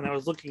on that when I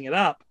was looking it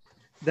up,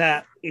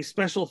 that a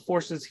special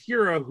forces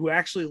hero who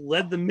actually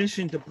led the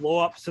mission to blow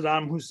up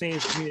Saddam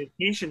Hussein's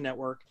communication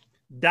network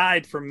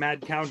died from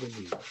mad cow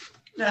disease.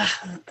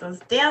 Those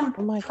damn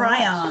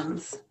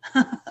prions.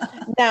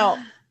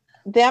 Now,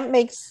 that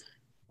makes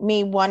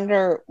me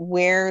wonder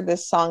where the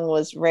song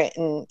was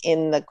written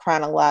in the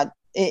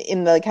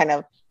in the kind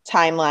of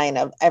timeline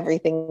of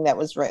everything that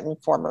was written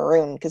for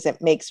Maroon, because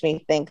it makes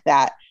me think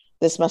that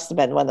this must have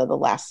been one of the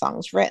last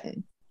songs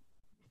written.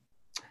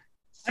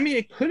 I mean,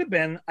 it could have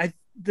been. It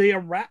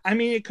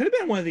could have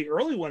been one of the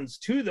early ones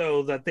too,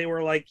 though, that they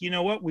were like, you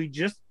know what, we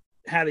just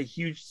had a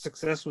huge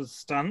success with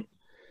Stunt.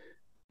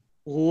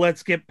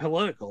 let's get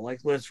political. Like,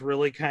 let's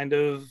really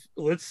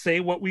let's say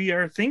what we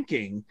are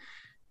thinking.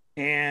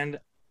 And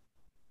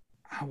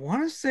I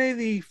want to say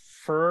the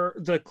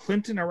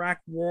Clinton Iraq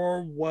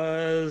War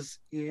was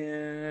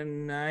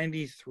in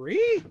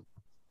 93.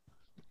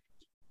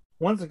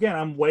 Once again,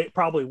 I'm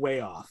probably way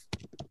off.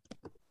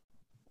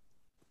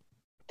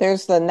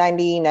 There's the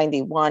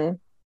 90-91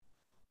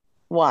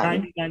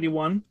 one.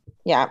 90-91?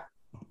 Yeah.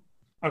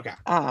 Okay.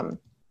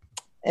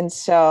 And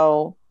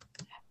so,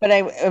 but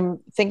I am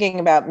thinking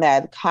about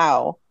Mad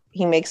Cow.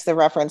 He makes the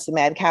reference to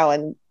Mad Cow,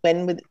 and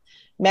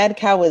Mad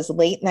Cow was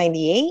late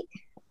 98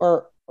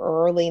 or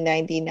early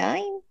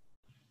 99?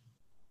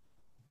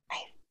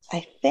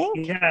 I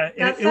think. Yeah,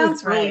 it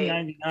was early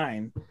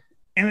 99.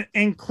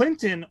 And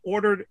Clinton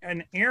ordered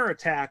an air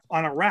attack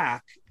on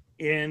Iraq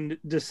in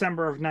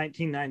December of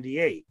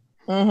 1998.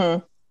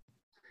 Mm-hmm.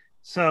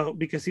 So,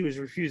 because he was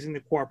refusing to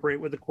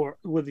cooperate with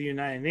the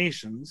United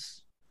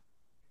Nations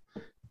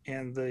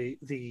and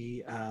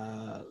the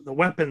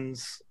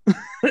weapons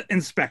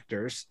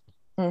inspectors.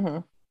 Mm-hmm.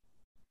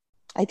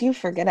 I do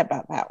forget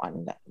about that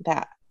one.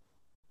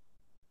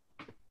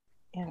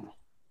 Yeah.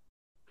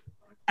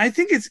 I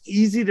think it's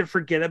easy to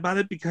forget about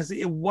it because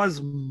it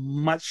was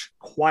much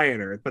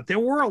quieter, but there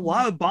were a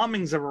lot of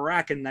bombings of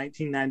Iraq in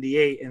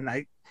 1998,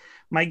 and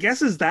my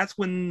guess is that's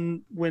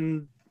when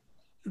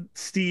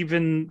Steve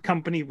and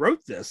company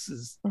wrote this,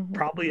 is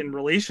probably in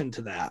relation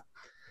to that.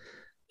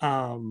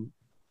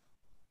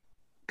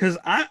 Because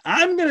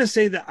I'm going to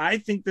say that I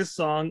think this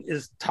song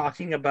is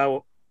talking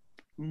about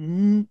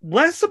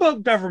less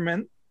about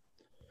government,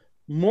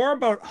 more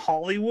about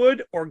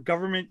Hollywood, or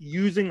government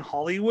using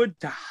Hollywood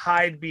to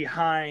hide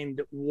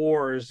behind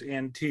wars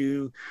and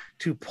to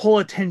pull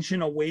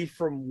attention away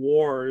from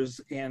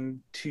wars and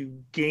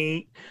to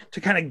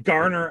kind of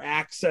garner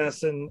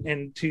access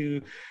and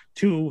to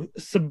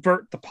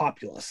subvert the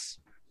populace.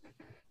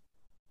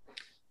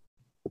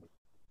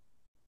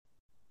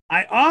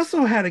 I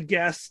also had a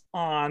guess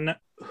on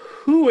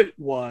who it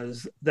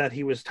was that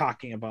he was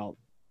talking about,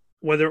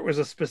 whether it was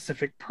a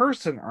specific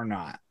person or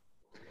not.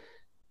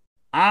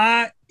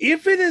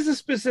 If it is a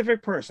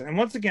specific person, and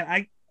once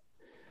again,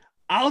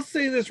 I'll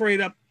say this right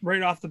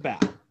off the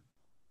bat.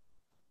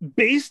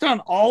 Based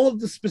on all of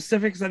the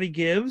specifics that he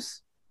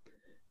gives,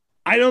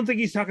 I don't think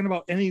he's talking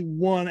about any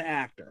one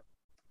actor.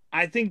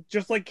 I think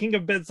just like King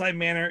of Bedside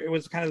Manor, it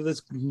was kind of this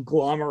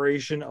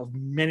conglomeration of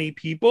many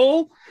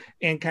people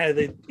and kind of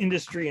the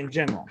industry in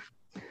general.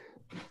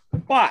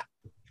 But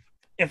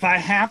if I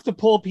have to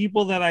pull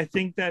people that I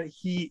think that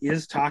he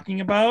is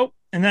talking about,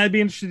 and I'd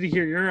be interested to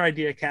hear your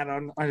idea, Kat,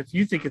 on if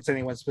you think it's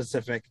anyone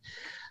specific.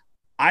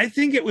 I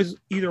think it was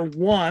either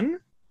one,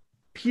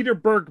 Peter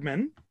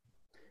Bergman,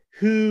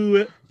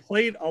 who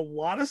played a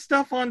lot of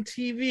stuff on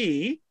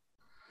TV.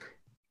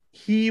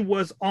 He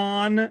was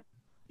on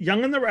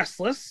Young and the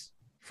Restless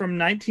from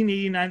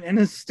 1989 and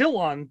is still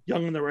on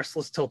Young and the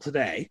Restless till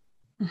today.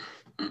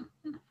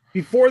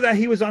 Before that,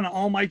 he was on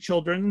All My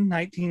Children,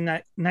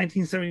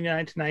 1979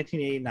 to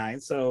 1989.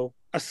 So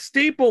a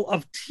staple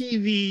of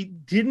TV,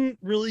 didn't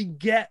really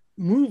get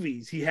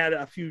movies. He had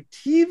a few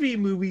TV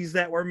movies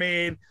that were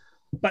made,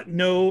 but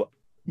no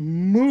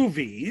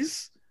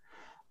movies.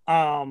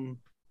 And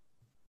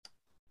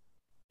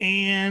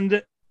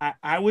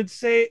I would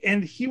say,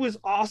 and he was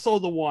also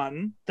the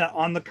one that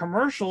on the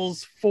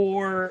commercials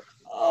for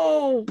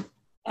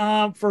Vicks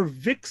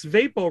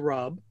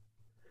VapoRub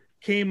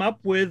came up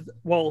with,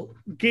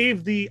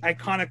 gave the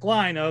iconic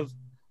line of,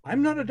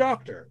 "I'm not a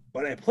doctor,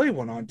 but I play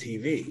one on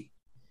TV."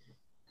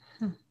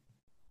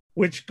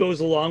 Which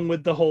goes along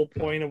with the whole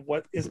point of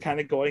what is kind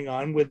of going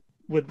on with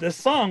this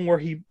song, where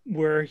the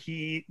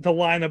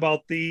line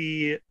about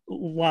the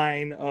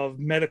line of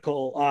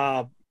medical.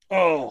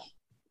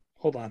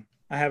 Hold on,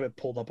 I have it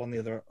pulled up on the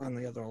other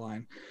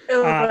line.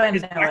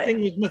 His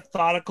acting is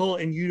methodical,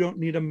 and you don't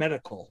need a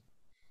medical.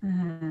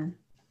 Mm-hmm.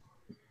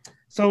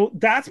 So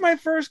that's my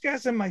first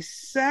guess, and my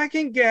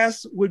second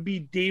guess would be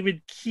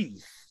David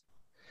Keith.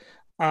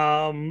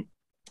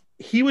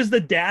 He was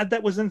the dad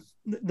that was in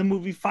the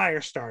movie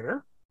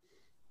Firestarter.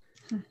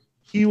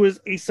 He was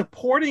a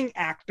supporting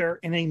actor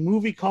in a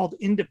movie called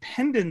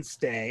Independence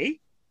Day.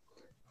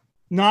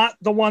 Not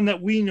the one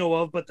that we know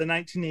of, but the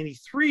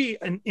 1983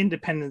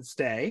 Independence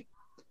Day.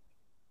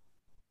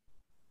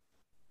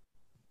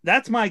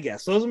 That's my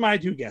guess. Those are my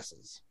two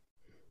guesses.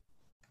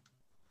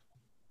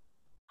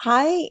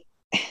 I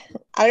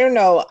don't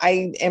know.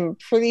 I am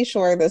pretty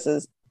sure this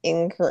is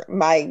incorrect.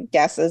 My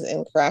guess is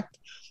incorrect.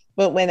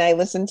 But when I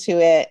listened to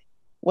it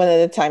one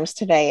of the times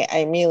today, I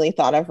immediately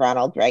thought of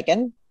Ronald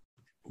Reagan.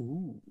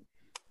 Ooh.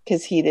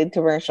 Because he did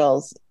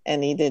commercials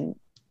and he did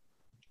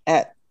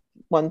at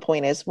one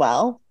point as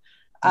well.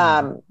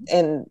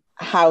 And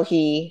how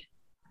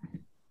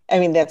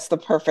that's the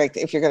perfect,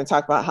 if you're going to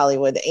talk about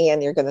Hollywood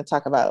and you're going to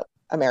talk about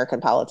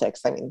American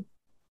politics. I mean,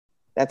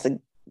 that's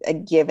a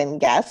given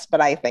guess, but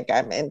I think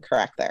I'm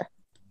incorrect there.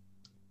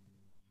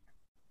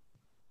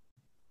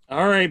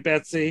 All right,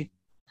 Betsy.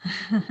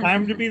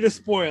 Time to be the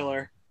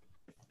spoiler.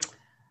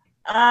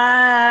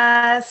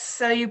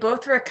 So you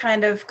both were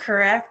kind of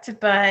correct,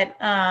 but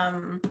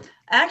I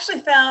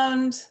actually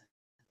found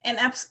an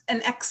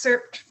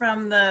excerpt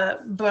from the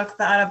book,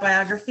 The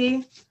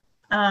Autobiography,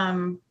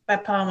 by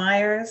Paul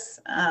Myers.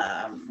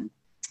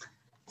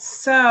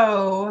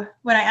 So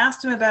when I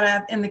asked him about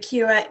it in the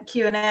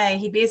Q&A,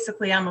 he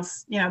basically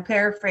almost,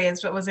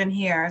 paraphrased what was in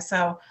here.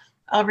 So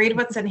I'll read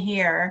what's in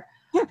here.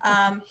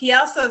 He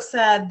also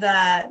said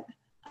that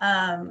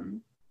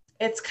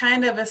it's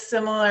kind of a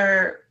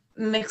similar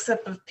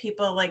mix-up of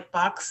people like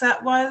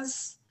Boxset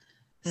was.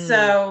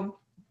 So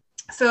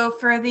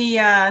for the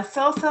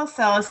Cell,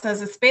 it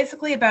says it's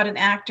basically about an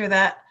actor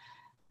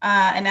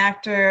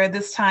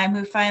this time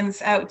who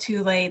finds out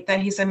too late that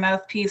he's a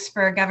mouthpiece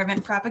for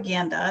government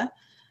propaganda.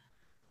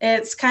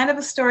 It's kind of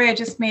a story I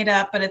just made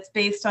up, but it's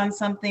based on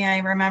something I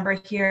remember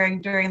hearing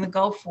during the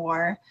Gulf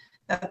War,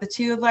 that the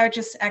two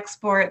largest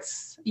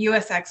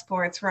U.S.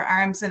 exports were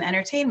arms and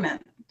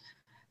entertainment.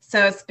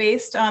 So it's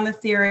based on the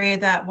theory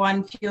that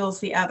one fuels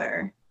the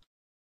other.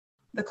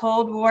 The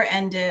Cold War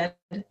ended,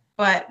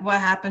 but what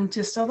happened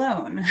to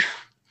Stallone?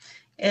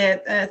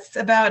 It's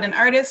about an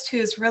artist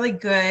who's really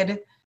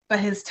good, but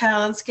his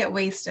talents get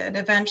wasted.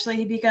 Eventually,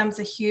 he becomes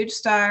a huge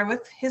star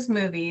with his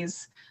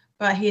movies,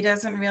 but he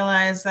doesn't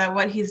realize that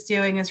what he's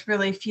doing is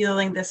really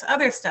fueling this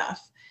other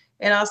stuff.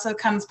 It also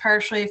comes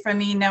partially from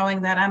me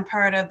knowing that I'm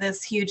part of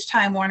this huge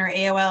Time Warner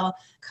AOL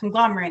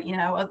conglomerate.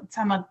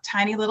 I'm a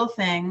tiny little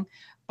thing,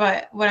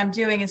 but what I'm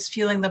doing is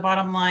fueling the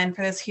bottom line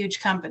for this huge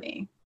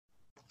company.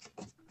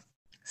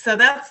 So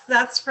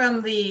that's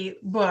from the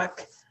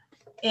book.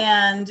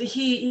 And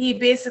he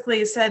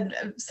basically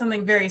said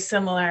something very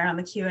similar on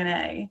the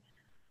Q&A,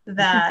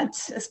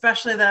 that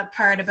especially that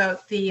part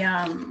about the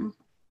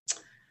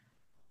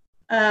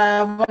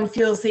one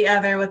fuels the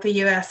other with the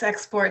U.S.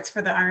 exports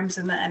for the arms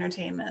and the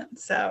entertainment.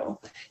 So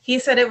he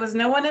said it was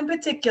no one in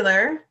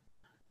particular,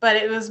 but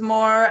it was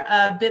more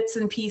bits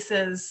and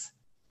pieces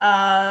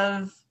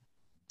of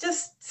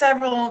just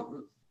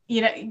several,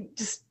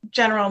 just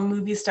general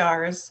movie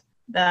stars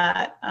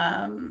that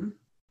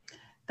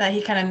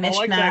he kind of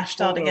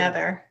mishmashed all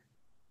together.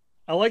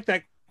 I like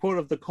that quote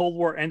of the Cold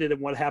War ended and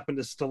what happened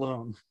to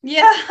Stallone.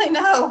 Yeah, I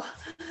know.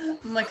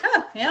 I'm like,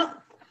 yeah.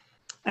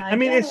 I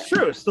mean, it's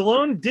true.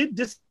 Stallone did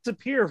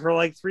disappear for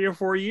like 3 or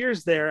 4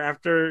 years there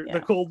after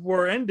the Cold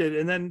War ended,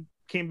 and then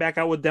came back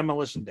out with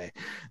Demolition Day.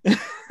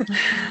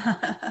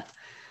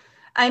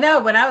 I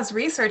know. When I was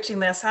researching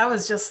this, I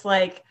was just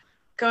like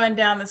going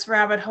down this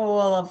rabbit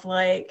hole of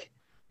like,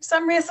 for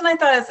some reason I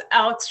thought it was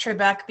Alex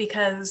Trebek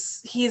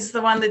because he's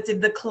the one that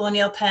did the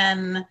Colonial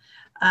Penn,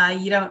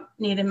 you don't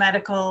need a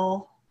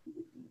medical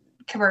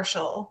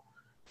commercial.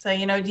 So,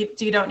 you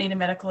don't need a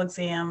medical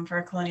exam for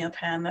a Colonial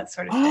Penn, that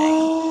sort of thing.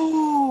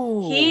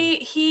 Oh,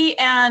 he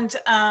and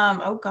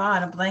oh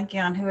God, I'm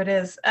blanking on who it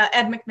is.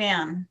 Ed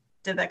McMahon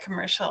did that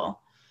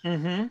commercial,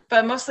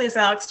 but mostly it's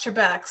Alex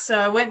Trebek. So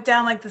I went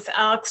down like this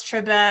Alex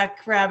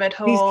Trebek rabbit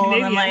hole,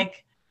 and I'm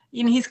like,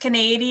 he's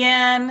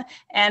Canadian,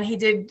 and he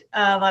did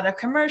a lot of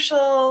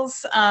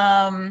commercials,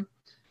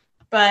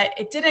 but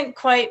it didn't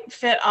quite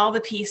fit all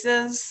the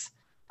pieces.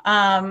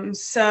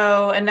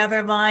 So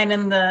another line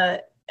in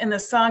the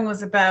song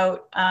was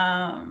about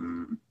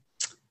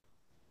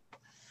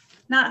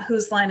not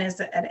Whose Line Is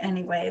It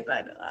Anyway,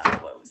 but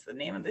what was the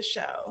name of the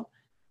show?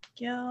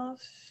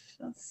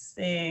 Let's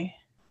see.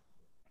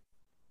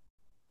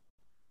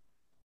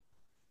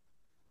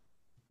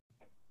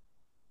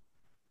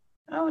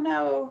 Oh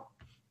no,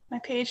 my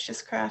page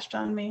just crashed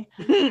on me.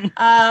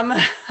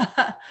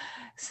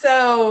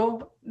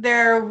 So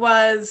there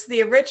was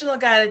the original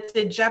guy that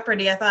did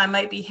Jeopardy. I thought it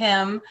might be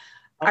him,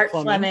 Art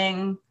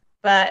Fleming.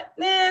 But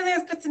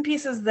there's bits and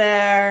pieces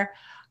there.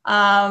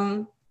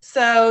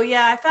 So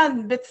yeah, I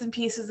found bits and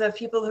pieces of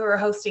people who are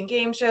hosting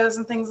game shows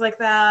and things like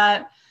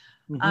that.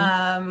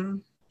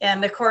 And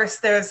of course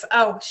there's,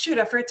 I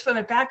forgot to put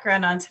my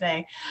background on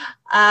today.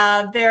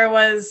 There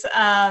was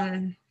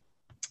the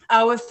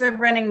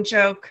running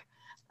joke,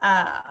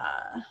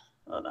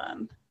 hold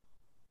on,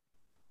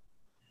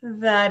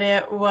 that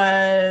it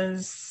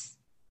was,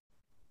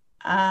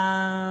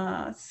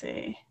 let's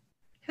see.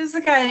 Who's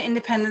the guy in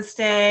Independence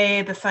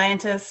Day, the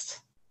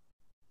scientist?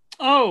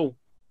 Oh,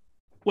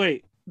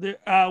 wait. There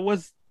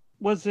was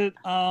it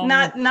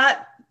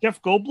not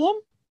Jeff Goldblum?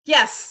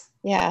 Yes.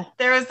 Yeah.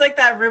 There was like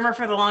that rumor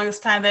for the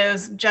longest time that it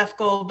was Jeff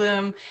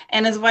Goldblum,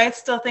 and his wife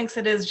still thinks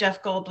it is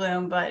Jeff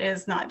Goldblum, but it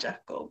is not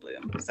Jeff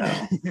Goldblum. So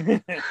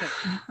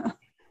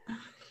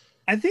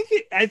I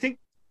think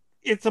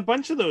it's a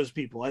bunch of those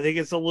people. I think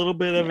it's a little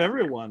bit of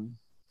everyone.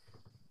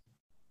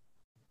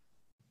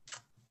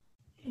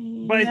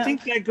 But I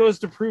think that goes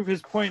to prove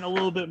his point a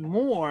little bit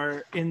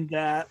more in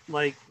that,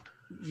 like,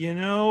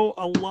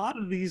 a lot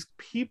of these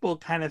people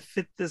kind of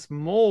fit this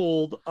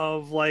mold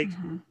of like,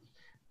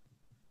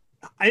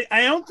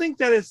 I don't think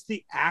that it's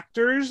the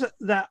actors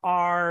that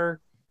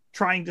are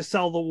trying to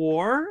sell the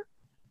war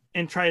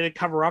and try to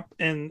cover up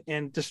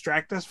and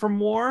distract us from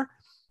war.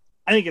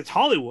 I think it's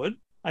Hollywood.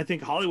 I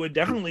think Hollywood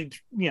definitely,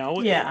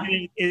 Yeah.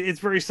 it's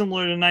very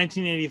similar to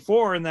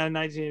 1984, and then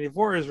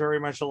 1984 is very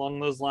much along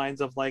those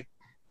lines of like,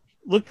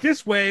 look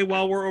this way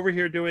while we're over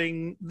here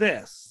doing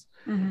this.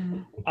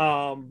 Mm-hmm.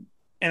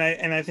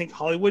 And I think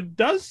Hollywood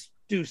does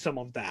do some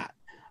of that.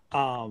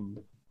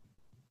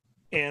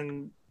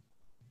 And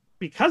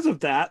because of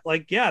that,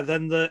 like, yeah,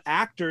 then the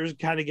actors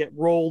kind of get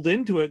rolled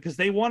into it because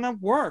they want to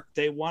work,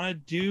 they want to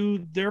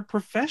do their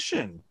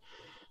profession,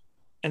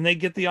 and they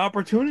get the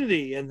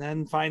opportunity and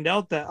then find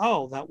out that,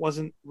 oh, that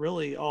wasn't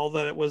really all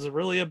that it was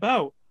really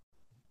about.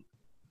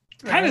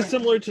 Right. Kind of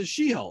similar to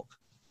She-Hulk,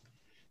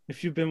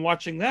 if you've been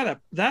watching that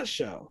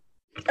show.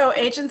 Oh,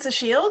 Agents of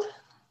S.H.I.E.L.D.?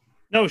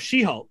 No,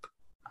 She-Hulk.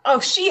 Oh,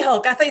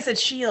 She-Hulk. I thought you said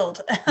S.H.I.E.L.D.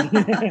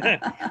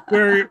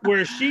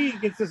 where she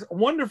gets this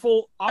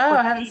wonderful opportunity.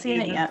 I haven't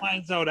seen it yet.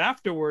 Finds out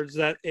afterwards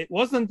that it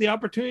wasn't the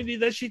opportunity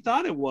that she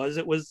thought it was.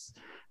 It was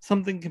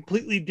something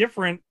completely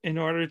different in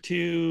order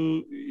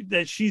to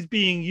that she's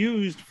being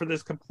used for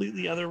this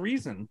completely other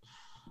reason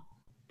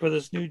for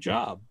this new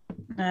job.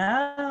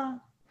 Oh.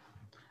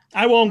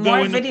 I won't go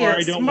into more.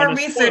 I don't more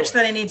research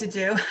that I need to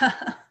do.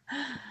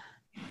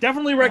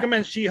 Definitely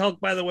recommend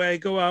She-Hulk, by the way.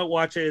 Go out,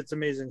 watch it. It's an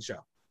amazing show.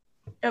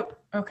 Oh,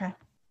 okay.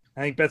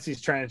 I think Betsy's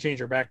trying to change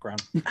her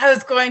background. I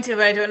was going to,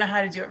 but I don't know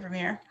how to do it from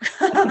here.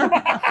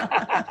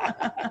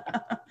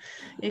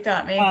 You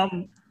got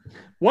me.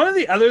 One of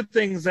the other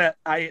things that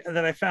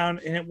I found,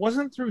 and it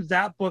wasn't through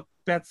that book,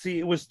 Betsy,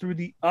 it was through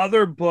the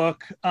other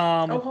book.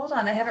 Hold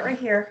on. I have it right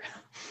here.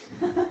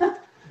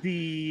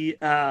 The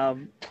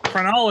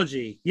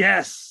chronology.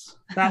 Yes,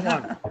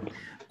 that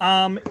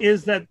one.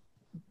 Is that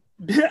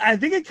I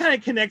think it kind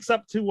of connects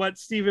up to what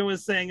Stephen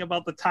was saying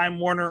about the Time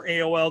Warner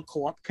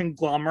AOL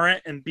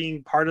conglomerate and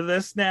being part of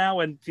this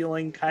now and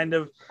feeling kind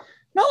of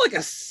not like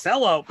a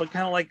sellout, but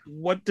kind of like,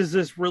 what does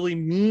this really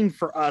mean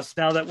for us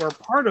now that we're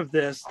part of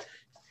this?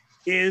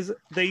 Is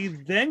they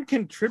then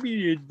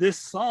contributed this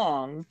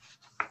song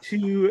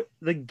to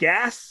the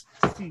GAS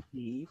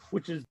CD,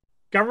 which is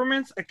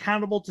Governments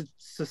Accountable to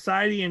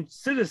Society and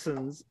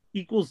Citizens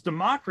equals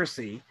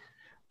Democracy,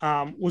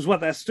 was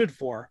what that stood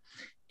for.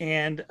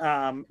 And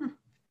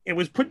it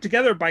was put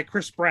together by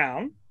Chris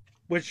Brown,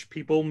 which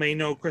people may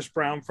know Chris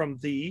Brown from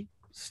the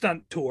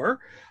Stunt Tour.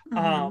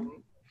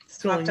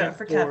 Swapped out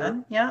for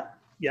Kevin.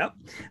 Yep.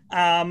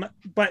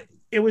 But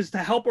it was to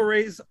help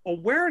raise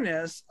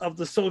awareness of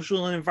the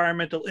social and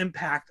environmental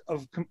impact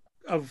of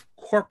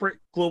corporate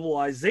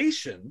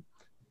globalization.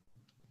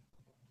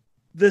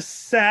 The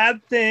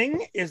sad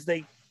thing is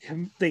they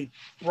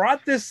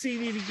brought this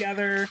CD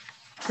together.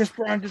 Chris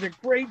Brown did a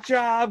great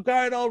job,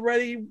 got it all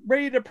ready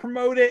to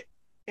promote it,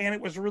 and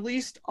it was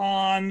released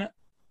on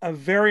a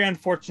very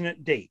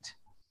unfortunate date.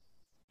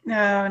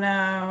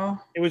 No.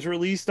 It was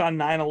released on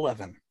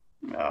 9/11.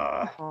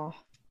 Oh.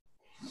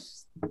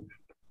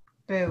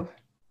 Boo.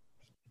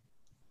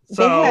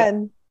 So, they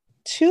had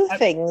two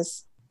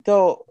things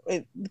go,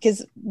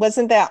 because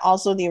wasn't that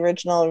also the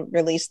original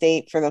release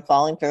date for the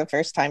Falling for the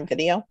First Time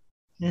video?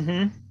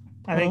 Mm-hmm.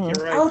 I think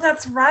you're right. Oh,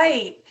 that's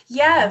right.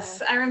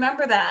 Yes, I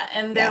remember that.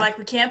 And they're like,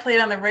 we can't play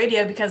it on the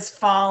radio because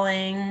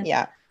falling.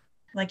 Yeah.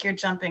 Like you're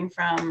jumping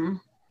from.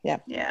 Yeah.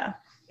 Yeah.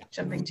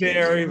 Jumping to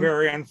very,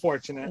 very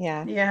unfortunate.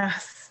 Yeah.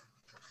 Yes.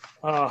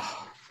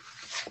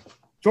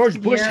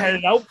 George Bush had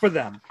it out for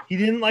them. He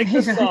didn't like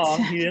the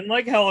song. He didn't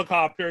like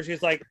helicopters.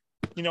 He's like,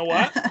 you know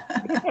what?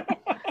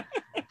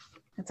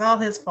 It's all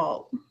his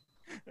fault.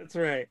 That's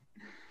right.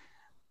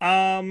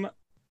 I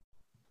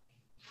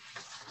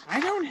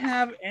don't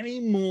have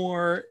any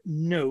more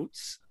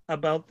notes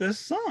about this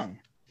song.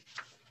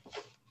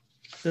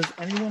 Does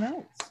anyone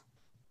else?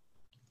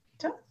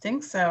 Don't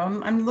think so.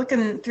 I'm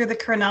looking through the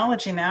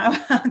chronology now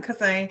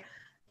because I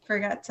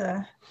forgot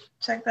to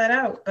check that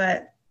out.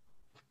 But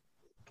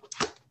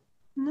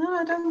no,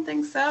 I don't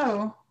think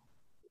so.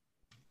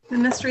 The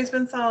mystery's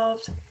been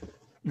solved.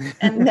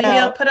 And maybe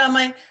I'll put on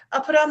my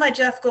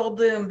Jeff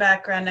Goldblum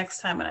background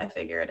next time when I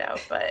figure it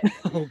out. But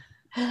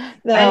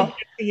no,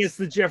 it's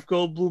the Jeff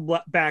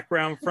Goldblum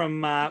background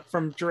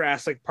from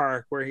Jurassic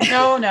Park where he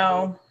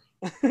no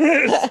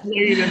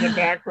played in the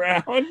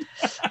background.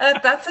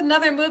 That's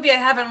another movie I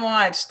haven't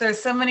watched. There's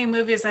so many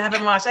movies I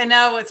haven't watched. I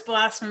know it's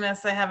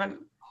blasphemous. I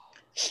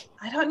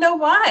don't know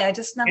why. I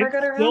just never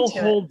got around to it.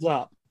 Still holds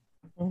up.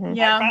 Mm-hmm.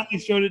 Yeah. I finally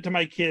showed it to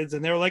my kids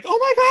and they were like, oh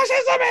my gosh,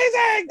 it's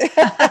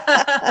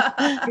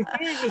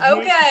amazing.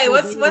 Okay,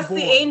 what's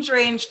the age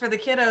range for the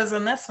kiddos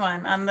on this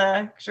one, on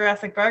the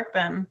Jurassic Park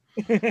then?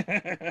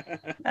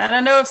 I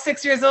don't know if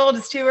 6 years old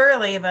is too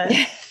early, but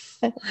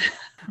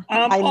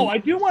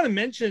I do want to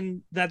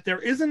mention that there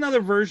is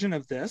another version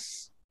of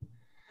this.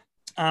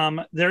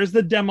 There's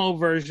the demo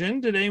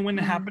version. Did anyone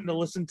happen to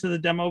listen to the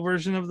demo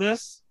version of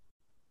this?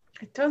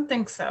 I don't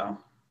think so.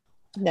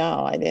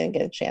 No, I didn't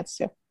get a chance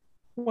to.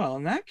 Well,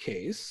 in that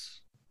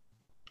case,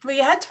 well,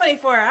 you had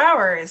 24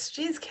 hours.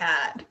 Jeez,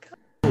 Kat.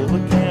 The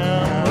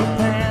camera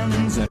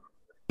pans and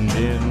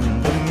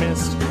in the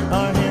mist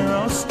our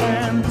hero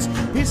stands.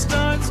 He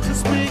starts to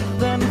speak,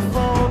 then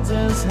folds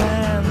his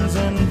hands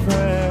in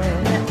prayer.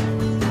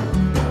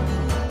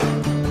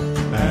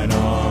 An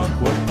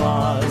awkward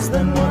pause.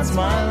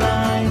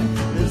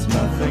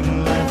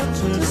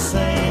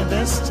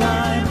 this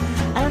time?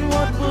 And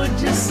what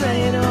would you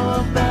say to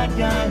a bad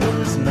guy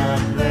who's not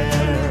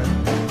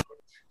there?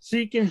 So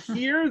you can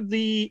hear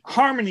the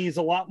harmonies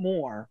a lot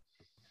more,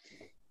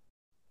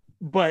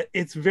 but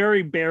it's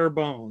very bare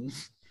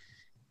bones.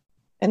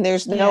 And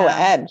there's no Yeah.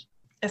 Ed.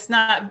 It's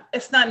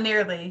not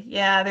nearly.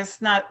 Yeah,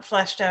 there's not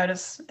fleshed out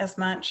as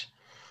much.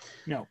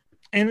 No.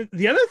 And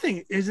the other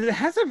thing is it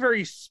has a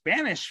very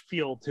Spanish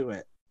feel to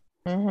it,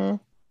 Mm-hmm.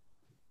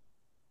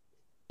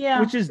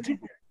 Yeah. which is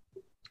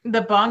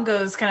The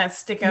bongos kind of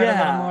stick out a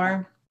little Yeah.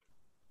 more.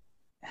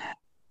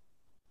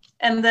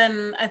 And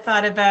then I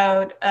thought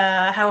about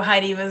how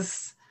Heidi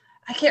was,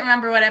 I can't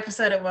remember what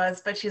episode it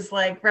was, but she's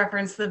like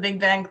referenced the Big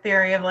Bang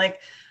Theory of like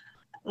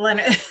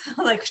Leonard,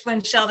 like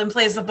when Sheldon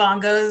plays the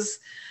bongos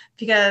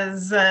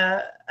because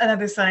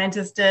another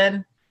scientist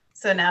did.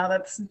 So now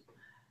that's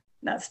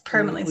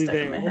permanently stuck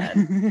in my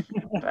head.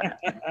 But-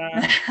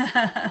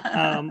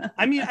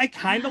 I mean, I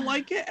kind of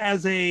like it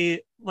as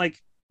a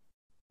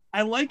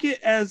I like it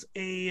as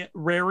a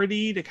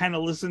rarity to kind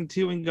of listen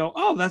to and go,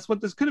 oh, that's what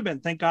this could have been.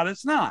 Thank God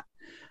it's not.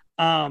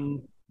 But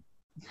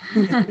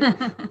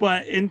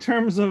in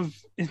terms of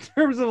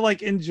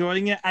like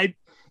enjoying it,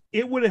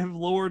 it would have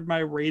lowered my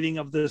rating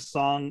of this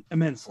song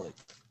immensely.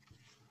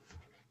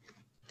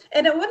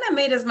 And it wouldn't have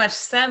made as much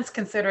sense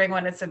considering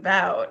what it's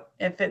about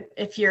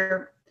if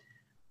you're,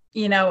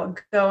 you know,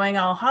 going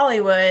all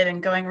Hollywood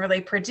and going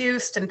really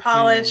produced and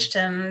polished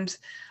and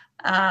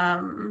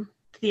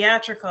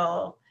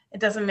theatrical. It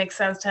doesn't make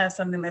sense to have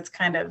something that's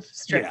kind of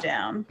stripped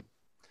down.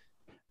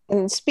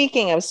 And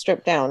speaking of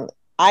stripped down,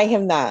 I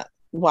have not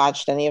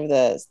watched any of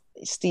the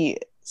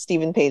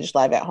Stephen Page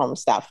Live at Home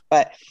stuff,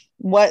 but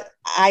what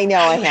I know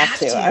I have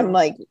to. I'm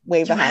like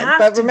way behind.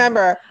 But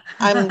remember,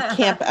 I'm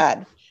Camp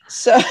Ed.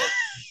 So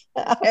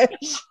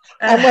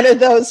I'm one of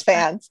those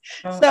fans.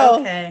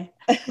 So okay.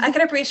 I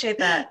can appreciate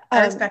that.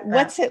 I respect that.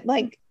 What's it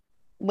like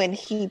when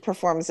he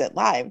performs it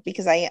live?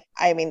 Because I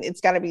mean,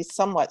 it's got to be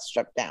somewhat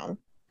stripped down.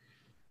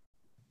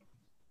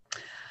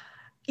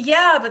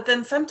 Yeah, but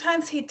then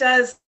sometimes he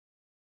does.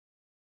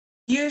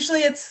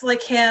 Usually it's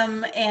like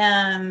him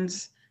and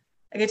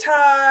a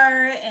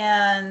guitar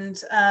and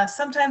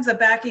sometimes a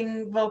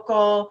backing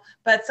vocal,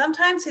 but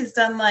sometimes he's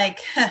done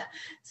like,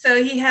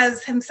 so he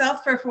has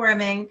himself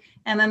performing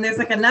and then there's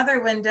like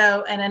another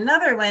window and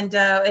another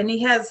window and he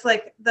has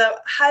like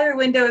the higher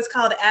window is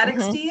called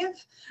Attic Steve.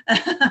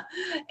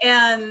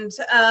 And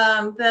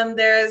then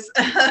there's,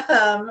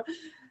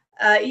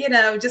 you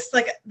know, just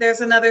like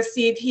there's another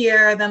Steve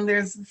here, then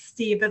there's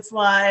Steve that's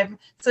live.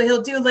 So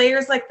he'll do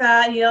layers like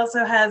that. He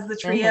also has the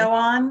trio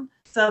on,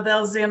 so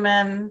they'll zoom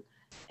in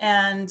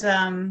and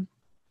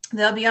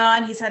they'll be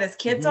on. He's had his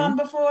kids on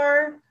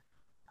before,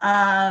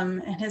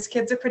 and his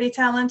kids are pretty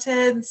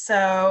talented.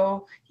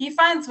 So he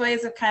finds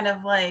ways of kind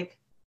of like,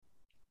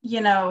 you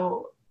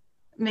know,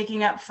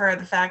 making up for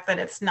the fact that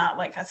it's not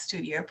like a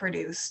studio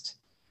produced,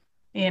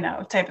 you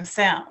know, type of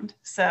sound.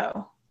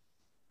 So.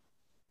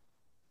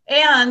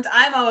 And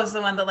I'm always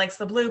the one that likes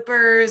the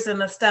bloopers and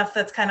the stuff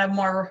that's kind of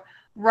more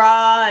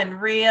raw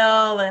and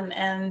real and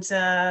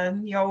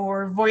you know,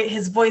 or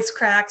his voice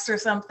cracks or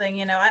something,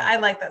 you know, I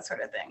like that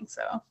sort of thing.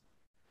 So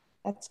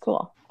that's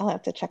cool. I'll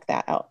have to check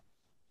that out.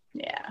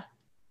 Yeah,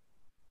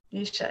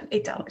 you should.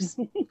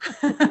 $8.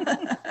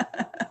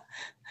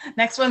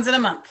 Next one's in a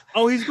month.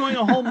 Oh, he's going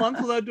a whole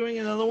month without doing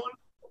another one?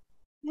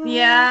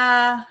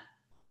 Yeah.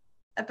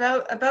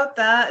 About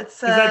that. It's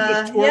is that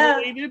just tour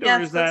related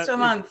or is that a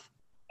month?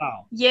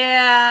 Oh.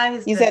 Yeah,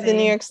 he's at the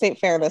New York State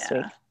Fair this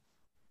week.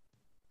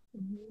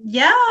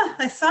 Yeah,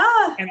 I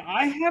saw. And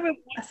I haven't.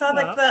 I saw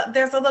like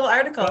there's a little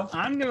article.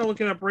 I'm gonna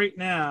look it up right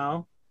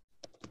now.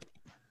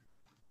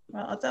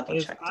 Well, I'll double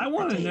check. I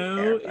want to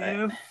know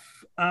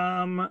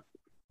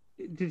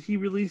if did he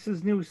release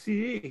his new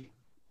CD?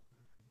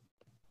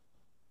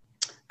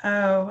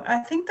 Oh, I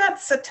think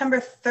that's September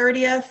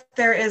 30th.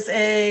 There is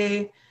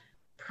a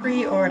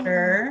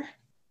pre-order.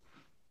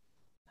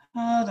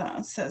 Hold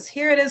on. It says,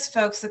 here it is,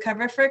 folks. The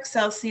cover for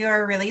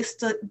Excelsior, release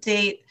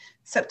date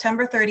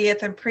September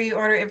 30th, and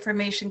pre-order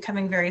information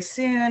coming very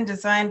soon.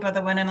 Designed by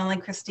the one and only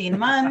Christine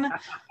Munn.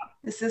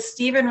 This is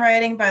Stephen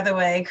writing, by the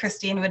way.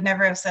 Christine would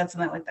never have said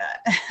something like that.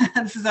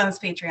 This is on his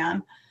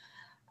Patreon.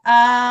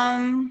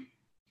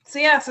 So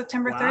yeah,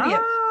 September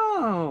 30th.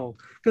 Oh,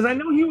 because I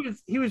know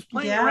he was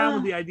playing around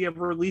with the idea of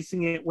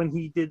releasing it when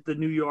he did the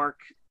New York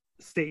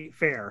State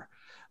Fair.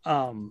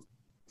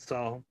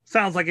 So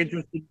sounds like it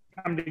just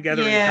come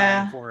together in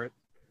time for it.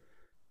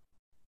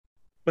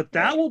 But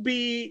that will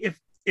be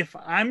if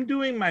I'm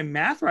doing my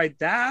math right,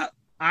 that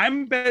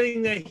I'm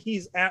betting that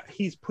he's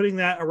putting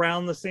that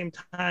around the same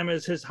time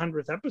as his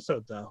 100th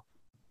episode, though.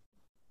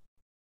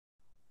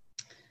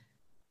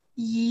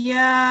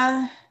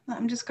 Yeah,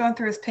 I'm just going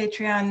through his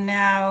Patreon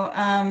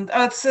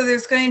now. So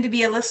there's going to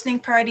be a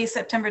listening party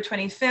September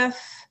 25th.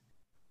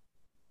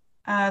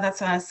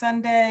 That's on a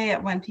Sunday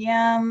at 1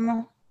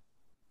 p.m.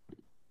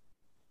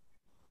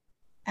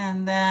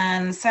 And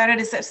then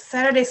Saturday,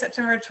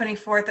 September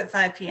 24th at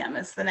 5 p.m.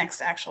 is the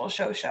next actual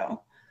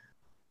show.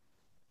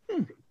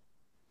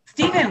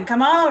 Stephen,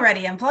 come on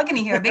already. I'm plugging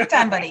you here. Big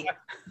time, buddy.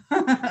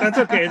 That's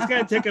okay. It's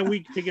gonna take a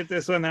week to get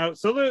this one out,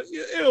 so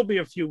it'll be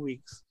a few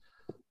weeks.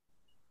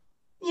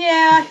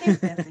 Yeah, he's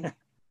busy.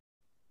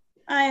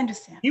 I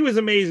understand. He was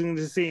amazing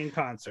to see in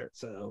concert,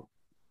 so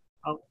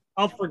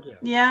I'll forgive.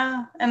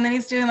 Yeah, and then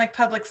he's doing like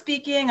public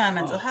speaking on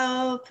mental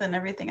health and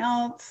everything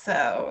else.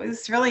 So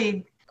he's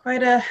really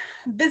quite a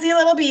busy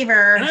little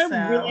beaver. And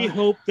I really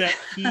hope that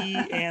he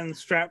and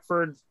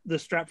the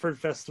Stratford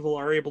Festival,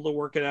 are able to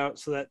work it out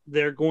so that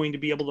they're going to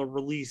be able to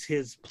release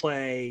his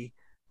play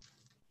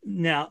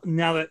now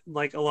that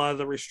like a lot of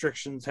the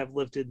restrictions have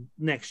lifted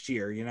next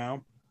year, you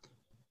know.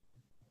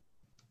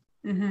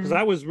 Because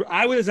I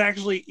was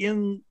actually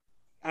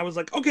I was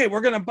like, okay,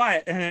 we're gonna buy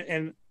it,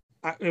 and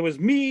it was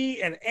me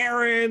and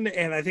Aaron,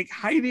 and I think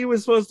Heidi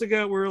was supposed to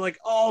go. We were like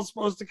all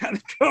supposed to kind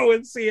of go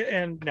and see it,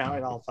 and now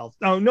it all fell.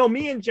 No,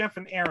 me and Jeff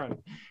and Aaron,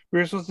 we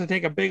were supposed to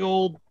take a big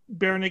old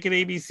Bare Naked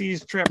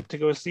ABC's trip to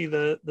go see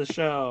the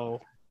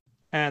show,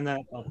 and then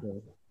it fell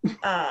through.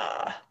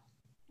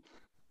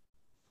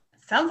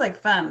 Sounds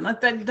like fun.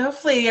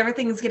 Hopefully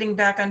everything's getting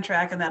back on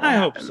track, and that'll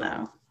happen, so.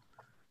 Though.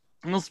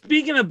 Well,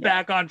 speaking of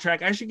back on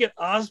track, I should get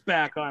us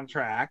back on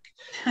track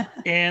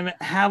and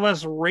have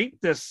us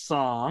rate this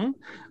song.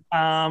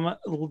 What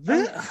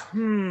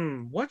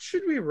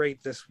should we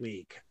rate this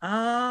week?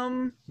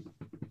 How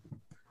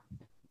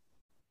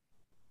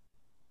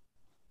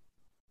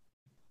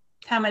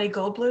many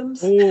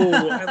Goldblums?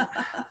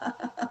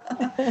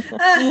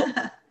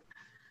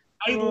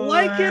 I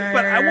like it,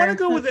 but I want to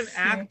go with an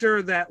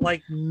actor that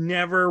like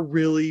never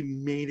really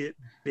made it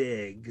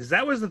big, because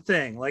that was the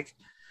thing. Like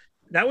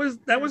that was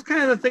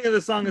kind of the thing of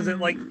the song, is that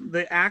like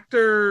the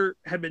actor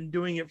had been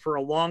doing it for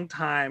a long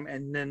time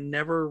and then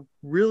never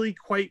really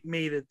quite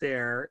made it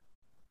there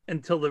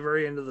until the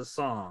very end of the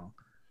song.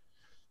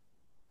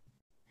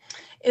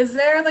 Is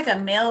there like a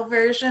male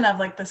version of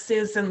like the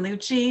Susan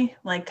Lucci?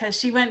 Like, because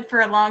she went for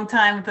a long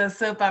time with those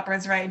soap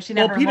operas, right? And she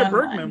never Peter won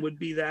Bergman one. Would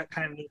be that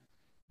kind of,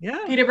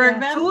 yeah. Peter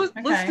Bergman? So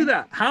let's do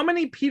that. How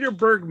many Peter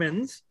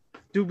Bergmans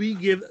do we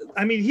give?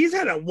 I mean, he's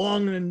had a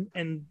long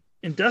and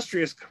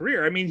industrious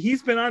career. I mean,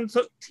 he's been on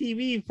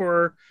TV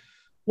for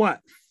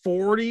what,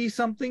 40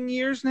 something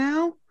years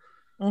now.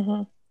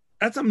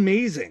 That's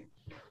amazing.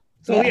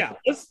 So yeah,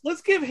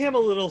 let's give him a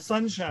little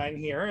sunshine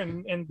here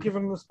and give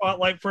him the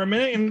spotlight for a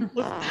minute. And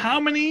how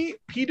many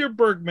Peter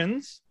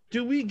Bergmans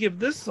do we give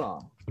this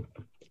song?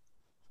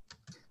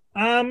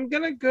 I'm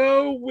gonna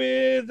go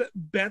with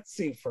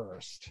Betsy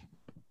first.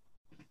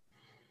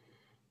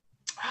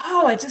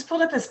 Oh, I just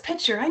pulled up his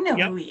picture. I know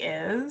who he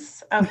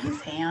is. Oh,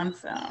 he's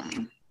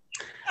handsome.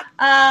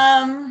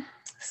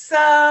 So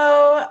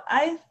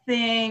I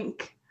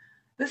think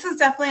this is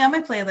definitely on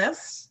my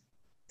playlist.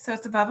 So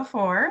it's above a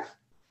 4.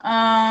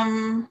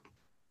 And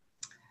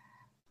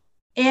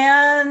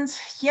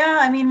yeah,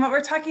 I mean, what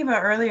we're talking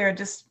about earlier,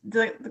 just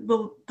the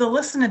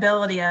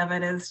listenability of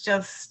it is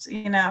just,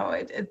 you know,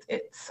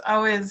 it's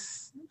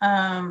always,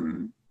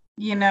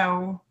 you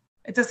know,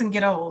 it doesn't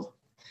get old.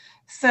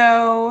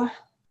 So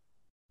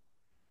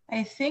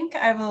I think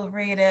I will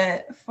rate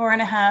it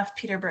 4.5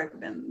 Peter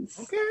Bergmans.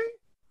 Okay.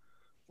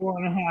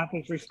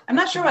 4.5 is I'm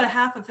not sure what a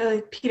half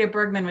of Peter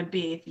Bergman would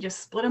be. If you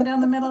just split him down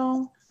the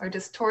middle, or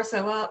just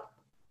torso up,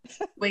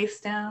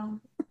 waist down.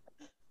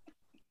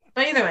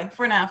 But either way,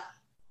 4.5.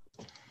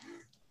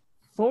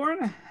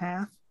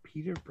 4.5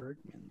 Peter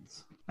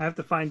Bergmans. I have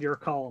to find your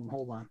column.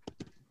 Hold on.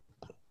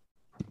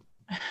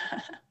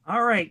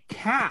 All right,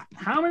 Kat,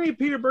 how many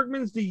Peter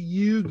Bergmans do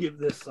you give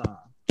this song?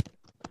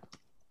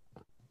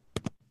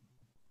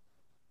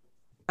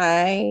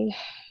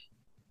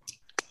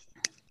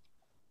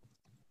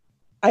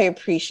 I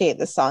appreciate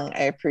the song.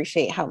 I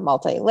appreciate how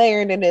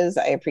multi-layered it is.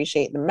 I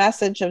appreciate the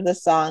message of the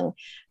song.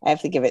 I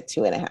have to give it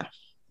 2.5.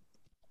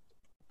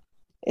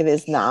 It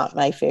is not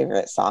my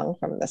favorite song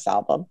from this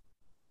album.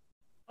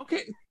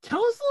 Okay,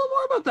 tell us a little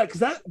more about that,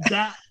 because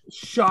that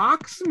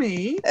shocks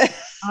me.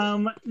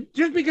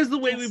 Just because the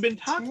way we've been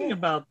talking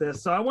about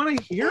this, so I want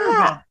to hear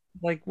about,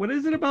 like, what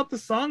is it about the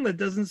song that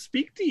doesn't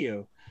speak to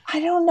you? I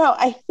don't know.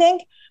 I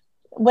think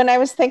when I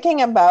was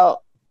thinking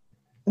about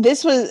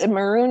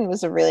Maroon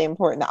was a really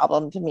important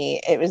album to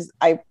me.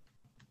 I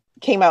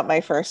came out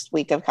my first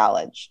week of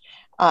college.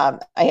 I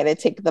had to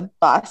take the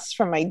bus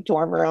from my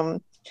dorm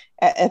room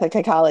at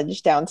Ithaca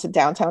College down to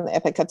downtown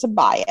Ithaca to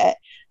buy it.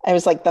 It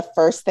was like the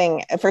first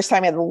time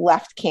I had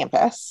left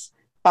campus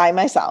by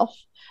myself.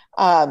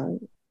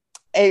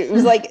 It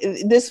was like,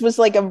 this was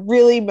like a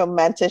really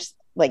momentous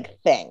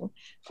like thing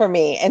for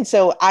me. And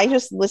so I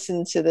just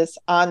listened to this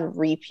on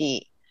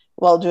repeat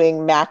while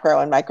doing macro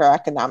and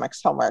microeconomics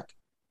homework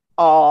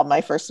all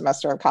my first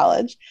semester of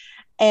college.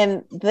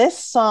 And this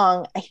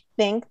song, I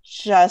think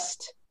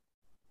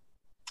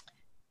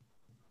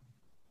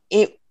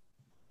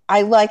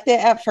I liked it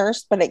at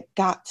first, but it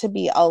got to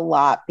be a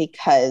lot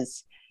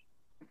because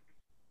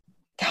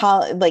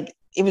like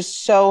it was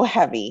so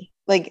heavy.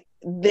 Like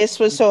this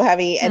was so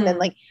heavy. And then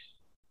like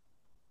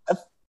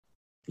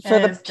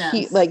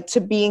like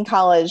to be in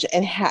college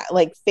and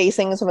like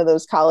facing some of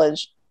those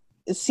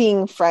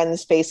seeing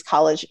friends face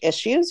college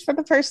issues for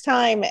the first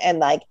time, and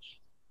like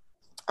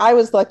I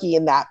was lucky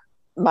in that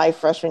my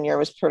freshman year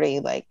was pretty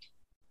like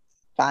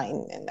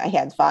fine and I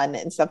had fun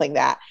and stuff like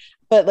that.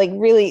 But like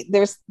really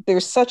there's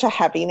such a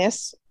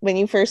heaviness when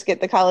you first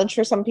get to college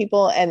for some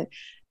people. And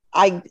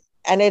I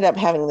ended up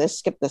having to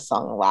skip this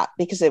song a lot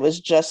because it was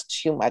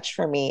just too much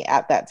for me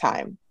at that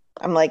time.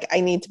 I'm like,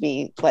 I need to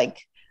be like,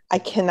 I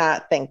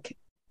cannot think,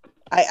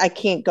 I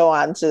can't go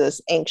on to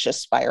this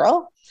anxious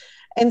spiral.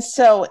 And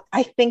so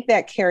I think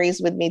that carries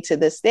with me to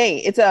this day.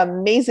 It's an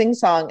amazing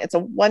song. It's a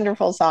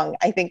wonderful song.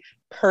 I think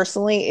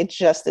personally, it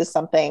just is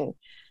something,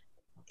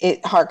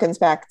 it harkens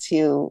back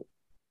to,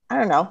 I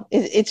don't know,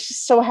 it's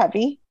just so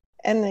heavy.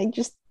 And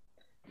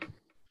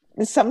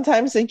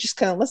sometimes I just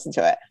couldn't listen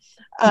to it.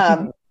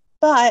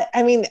 But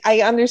I mean,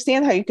 I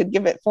understand how you could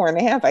give it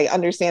 4.5. I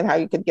understand how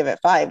you could give it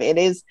 5. It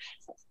is,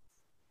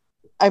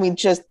 I mean,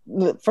 just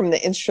from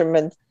the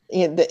instrument,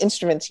 the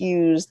instruments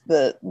used,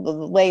 the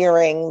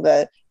layering,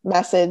 the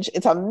message,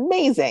 it's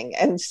amazing.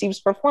 And Steve's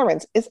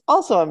performance is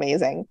also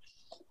amazing.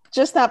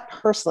 Just not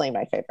personally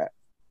my favorite.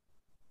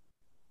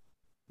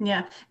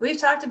 Yeah, we've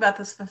talked about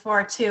this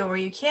before too, where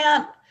you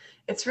can't,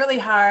 it's really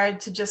hard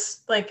to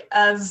just like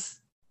as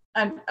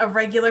a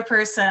regular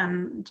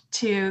person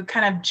to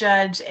kind of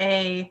judge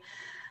a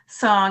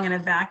song in a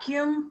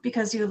vacuum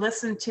because you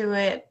listen to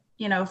it,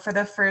 for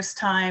the first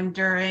time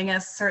during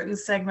a certain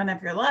segment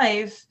of your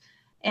life.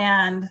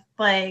 And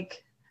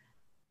like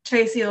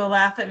Tracy will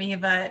laugh at me,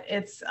 but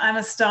I'm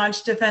a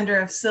staunch defender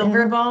of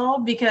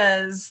Silverball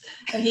because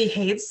he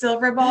hates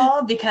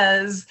Silverball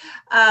because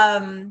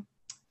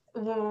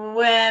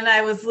when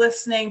I was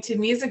listening to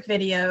music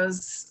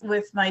videos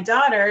with my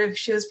daughter,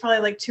 she was probably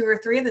like 2 or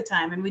 3 at the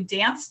time, and we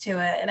danced to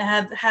it, and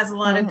it has a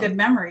lot of good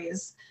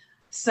memories.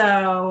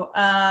 So,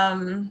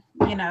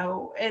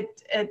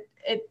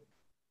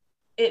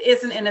 it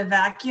isn't in a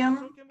vacuum.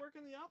 It can work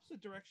in the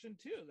opposite direction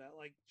too. That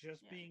like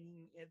just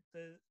being at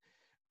the,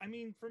 I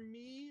mean, for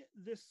me,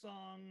 this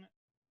song,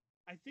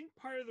 I think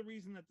part of the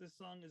reason that this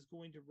song is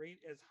going to rate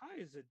as high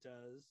as it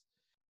does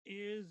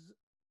is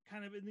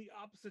kind of in the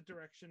opposite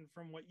direction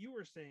from what you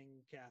were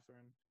saying,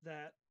 Catherine,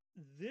 that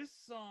this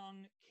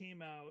song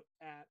came out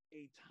at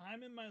a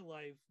time in my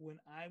life when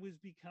I was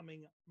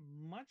becoming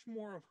much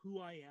more of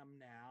who I am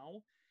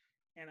now.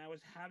 And I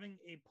was having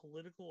a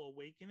political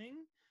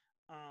awakening.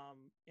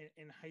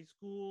 In high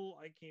school,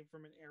 I came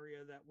from an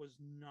area that was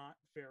not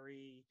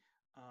very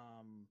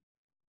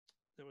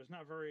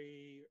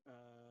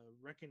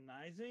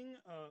recognizing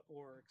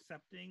or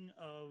accepting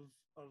of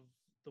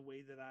the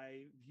way that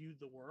I viewed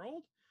the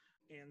world.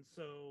 And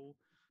so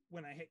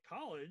when I hit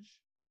college,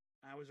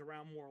 I was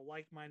around more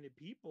like-minded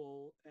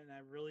people, and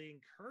that really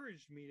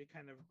encouraged me to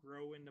kind of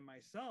grow into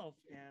myself.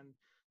 And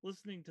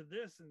listening to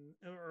this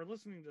or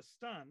listening to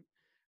Stunt,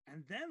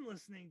 and then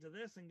listening to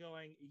this and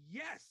going,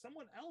 yes,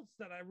 someone else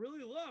that I really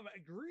love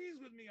agrees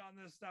with me on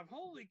this stuff.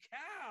 Holy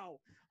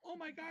cow. Oh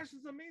my gosh,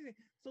 it's amazing.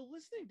 So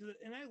listening to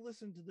it, and I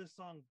listened to this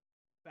song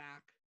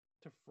back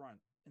to front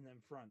and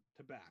then front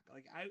to back.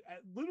 Like I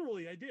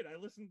literally, I did.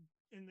 I listened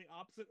in the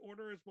opposite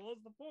order as well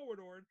as the forward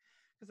order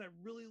because I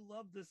really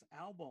love this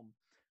album.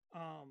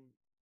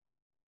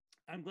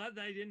 I'm glad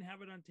that I didn't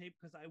have it on tape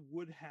because I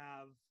would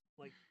have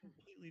like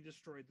completely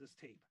destroyed this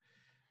tape.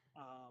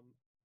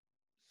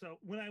 So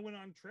when I went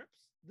on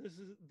trips,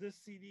 this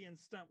CD and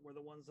Stunt were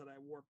the ones that I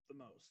warped the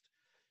most.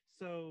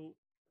 So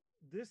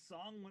this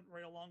song went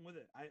right along with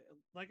it.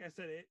 Like I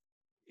said,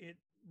 it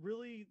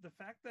really, the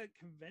fact that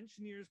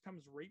Conventioneers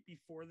comes right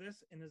before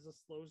this and is a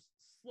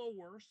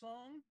slower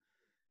song,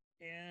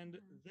 and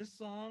this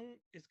song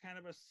is kind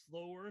of a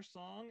slower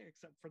song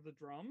except for the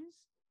drums.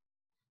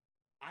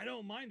 I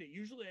don't mind it.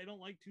 Usually I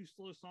don't like 2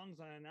 slow songs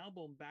on an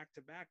album back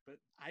to back, but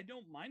I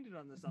don't mind it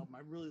on this album.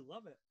 I really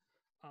love it.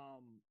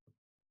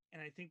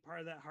 And I think part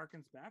of that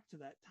harkens back to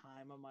that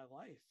time of my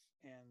life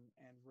and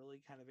really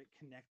kind of it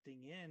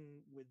connecting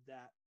in with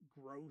that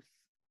growth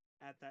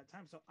at that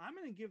time. So I'm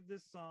going to give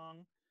this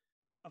song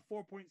a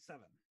 4.7.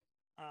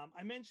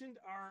 I mentioned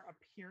our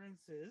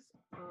appearances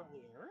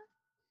earlier.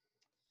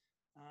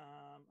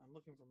 I'm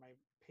looking for my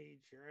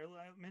page here.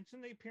 I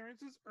mentioned the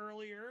appearances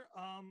earlier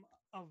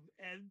of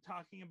Ed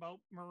talking about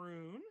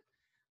Maroon.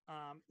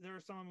 There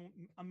are some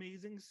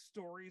amazing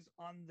stories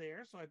on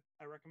there, so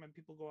I recommend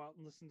people go out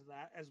and listen to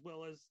that, as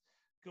well as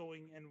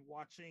going and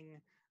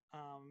watching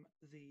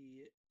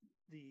the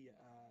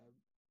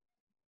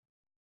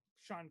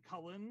Sean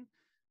Cullen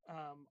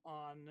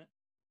on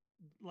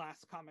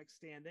Last Comic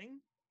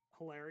Standing.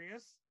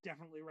 Hilarious.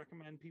 Definitely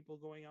recommend people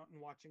going out and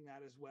watching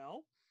that as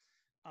well.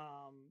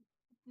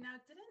 Now,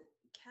 didn't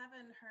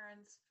Kevin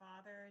Hearn's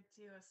father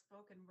do a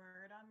spoken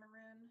word on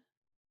Maroon?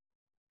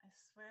 I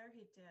swear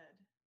he did.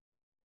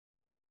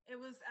 It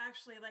was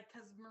actually like,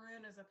 because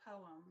Maroon is a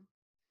poem.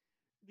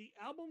 The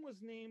album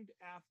was named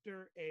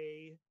after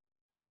a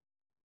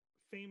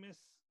famous,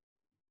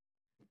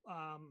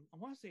 I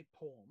want to say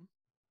poem.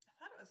 I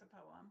thought it was a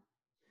poem.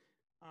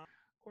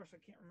 Of course, I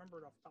can't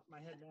remember it off the top of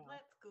my head now.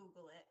 Let's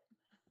Google it.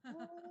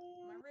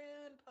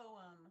 Maroon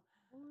poem.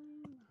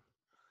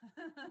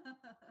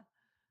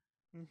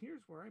 And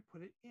here's where I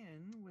put it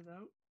in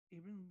without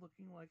even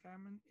looking like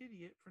I'm an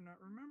idiot for not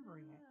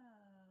remembering it.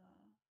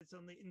 Oh. It's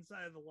on the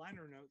inside of the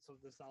liner notes of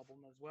this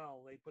album as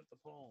well. They put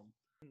the poem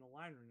in the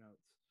liner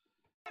notes.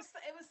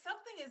 It was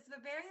something. It's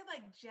very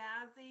like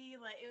jazzy.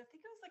 Like I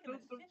think it was like in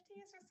the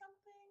 50s or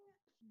something.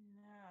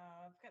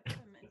 No, I've got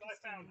some interesting. I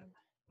found it.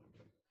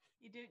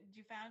 Did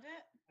you found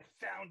it? I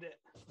found it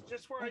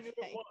just where I knew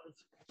it was.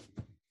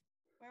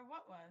 Where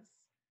what was?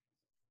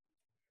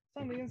 It's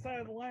on the inside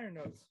of the liner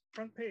notes,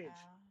 front page.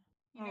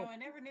 You know, I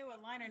never knew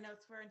what liner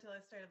notes were until I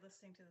started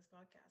listening to this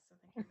podcast. So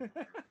thank you.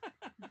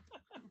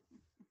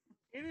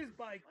 It is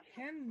by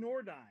Ken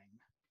Nordine.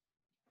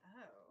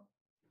 Oh.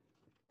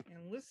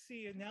 And let's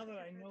see, now that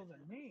I know the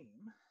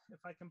name, if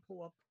I can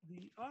pull up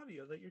the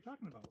audio that you're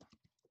talking about.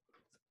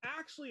 It's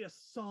actually a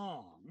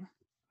song.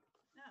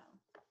 No.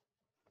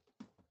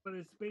 But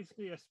it's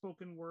basically a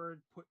spoken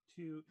word put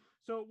to.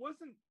 So it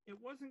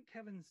wasn't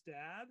Kevin's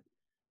dad.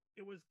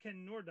 It was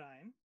Ken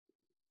Nordine.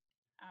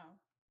 Oh.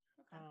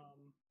 Okay.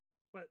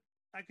 But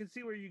I can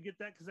see where you get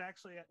that because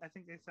actually I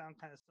think they sound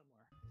kind of similar.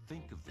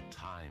 Think of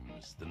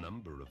the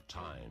number of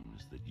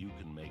times that you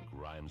can make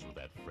rhymes with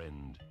that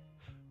friend,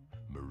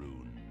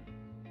 Maroon.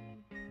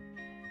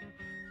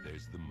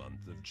 There's the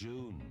month of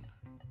June,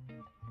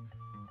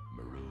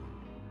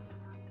 Maroon.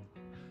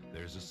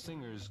 There's a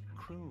singer's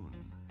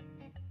croon,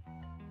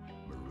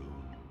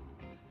 Maroon.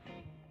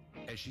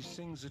 As she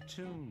sings a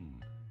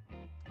tune,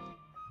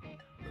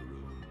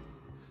 Maroon.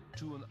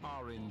 To an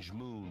orange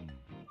moon,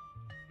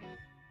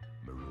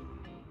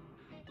 Maroon.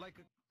 Like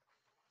a...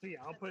 So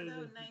yeah, I'll put it in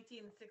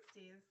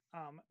 1960s.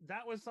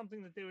 That was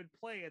something that they would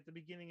play at the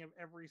beginning of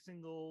every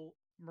single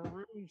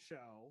Maroon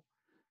show.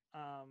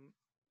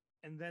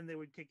 And then they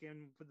would kick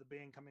in for the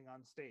band coming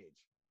on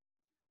stage,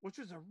 which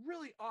is a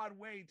really odd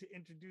way to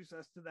introduce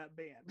us to that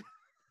band.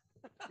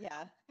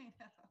 Yeah.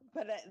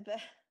 But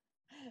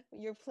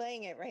you're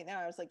playing it right now.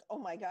 I was like, oh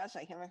my gosh,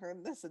 I haven't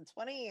heard this in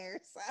 20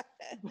 years.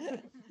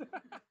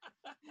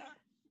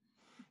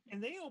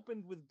 And they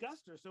opened with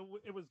Guster. So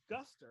it was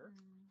Guster.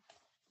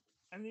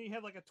 And then you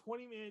had like a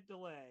 20-minute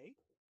delay.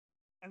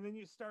 And then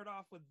you start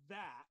off with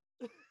that.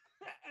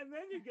 And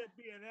then you get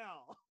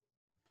B&L.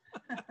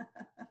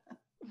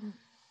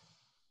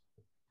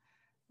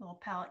 Little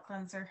palate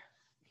cleanser.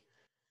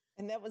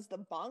 And that was the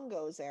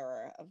bongos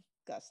era of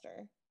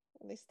Guster.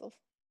 They still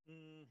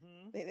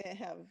they didn't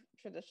have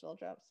traditional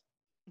drums.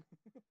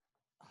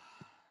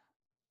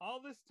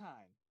 All this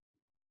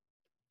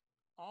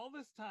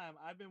time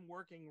I've been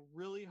working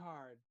really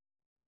hard,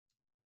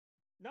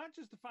 not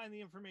just to find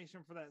the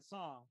information for that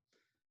song,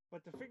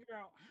 but to figure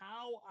out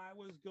how I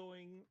was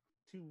going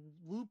to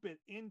loop it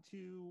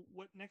into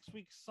what next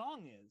week's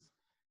song is.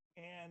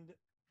 And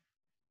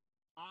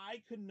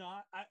I could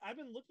not. I've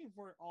been looking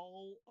for it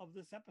all of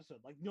this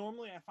episode. Like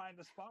normally I find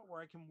a spot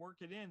where I can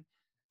work it in.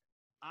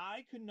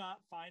 I could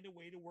not find a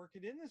way to work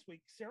it in this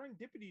week.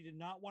 Serendipity did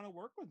not want to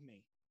work with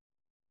me.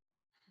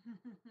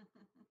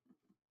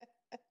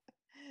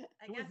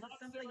 I guess it's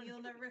something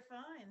you'll never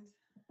find.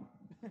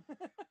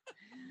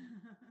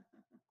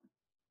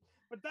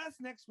 But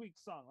that's next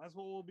week's song. That's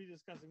what we'll be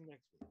discussing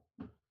next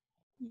week.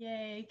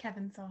 Yay,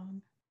 Kevin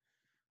song.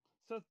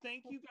 So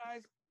thank you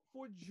guys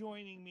for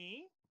joining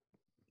me.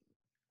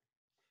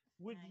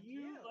 Would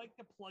you like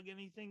to plug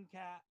anything,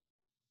 Kat?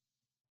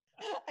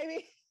 I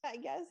mean, I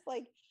guess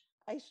like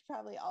I should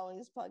probably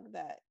always plug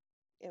that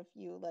if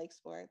you like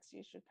sports,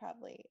 you should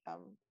probably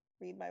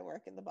read my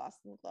work in the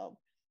Boston Globe.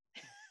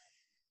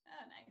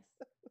 Oh, nice.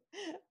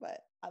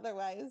 But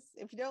otherwise,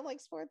 if you don't like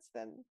sports,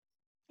 then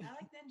I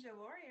like Ninja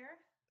Warrior.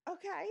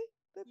 Okay.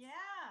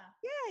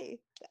 Yeah. Yay.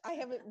 I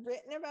haven't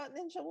written about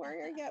Ninja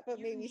Warrior yet, but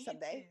maybe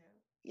someday.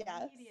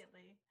 Yeah.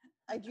 Immediately.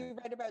 I do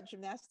write about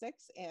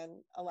gymnastics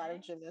and a lot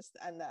of gymnasts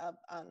end up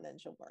on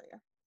Ninja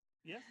Warrior.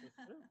 Yes, that's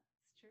true.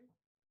 It's true.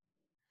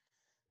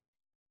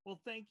 Well,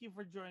 thank you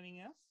for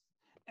joining us.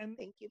 And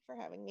thank you for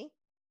having me.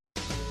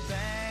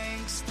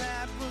 Thanks,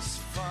 that was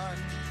fun.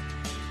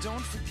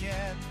 Don't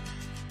forget,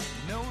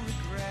 no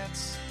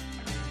regrets.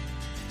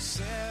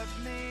 Accept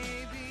me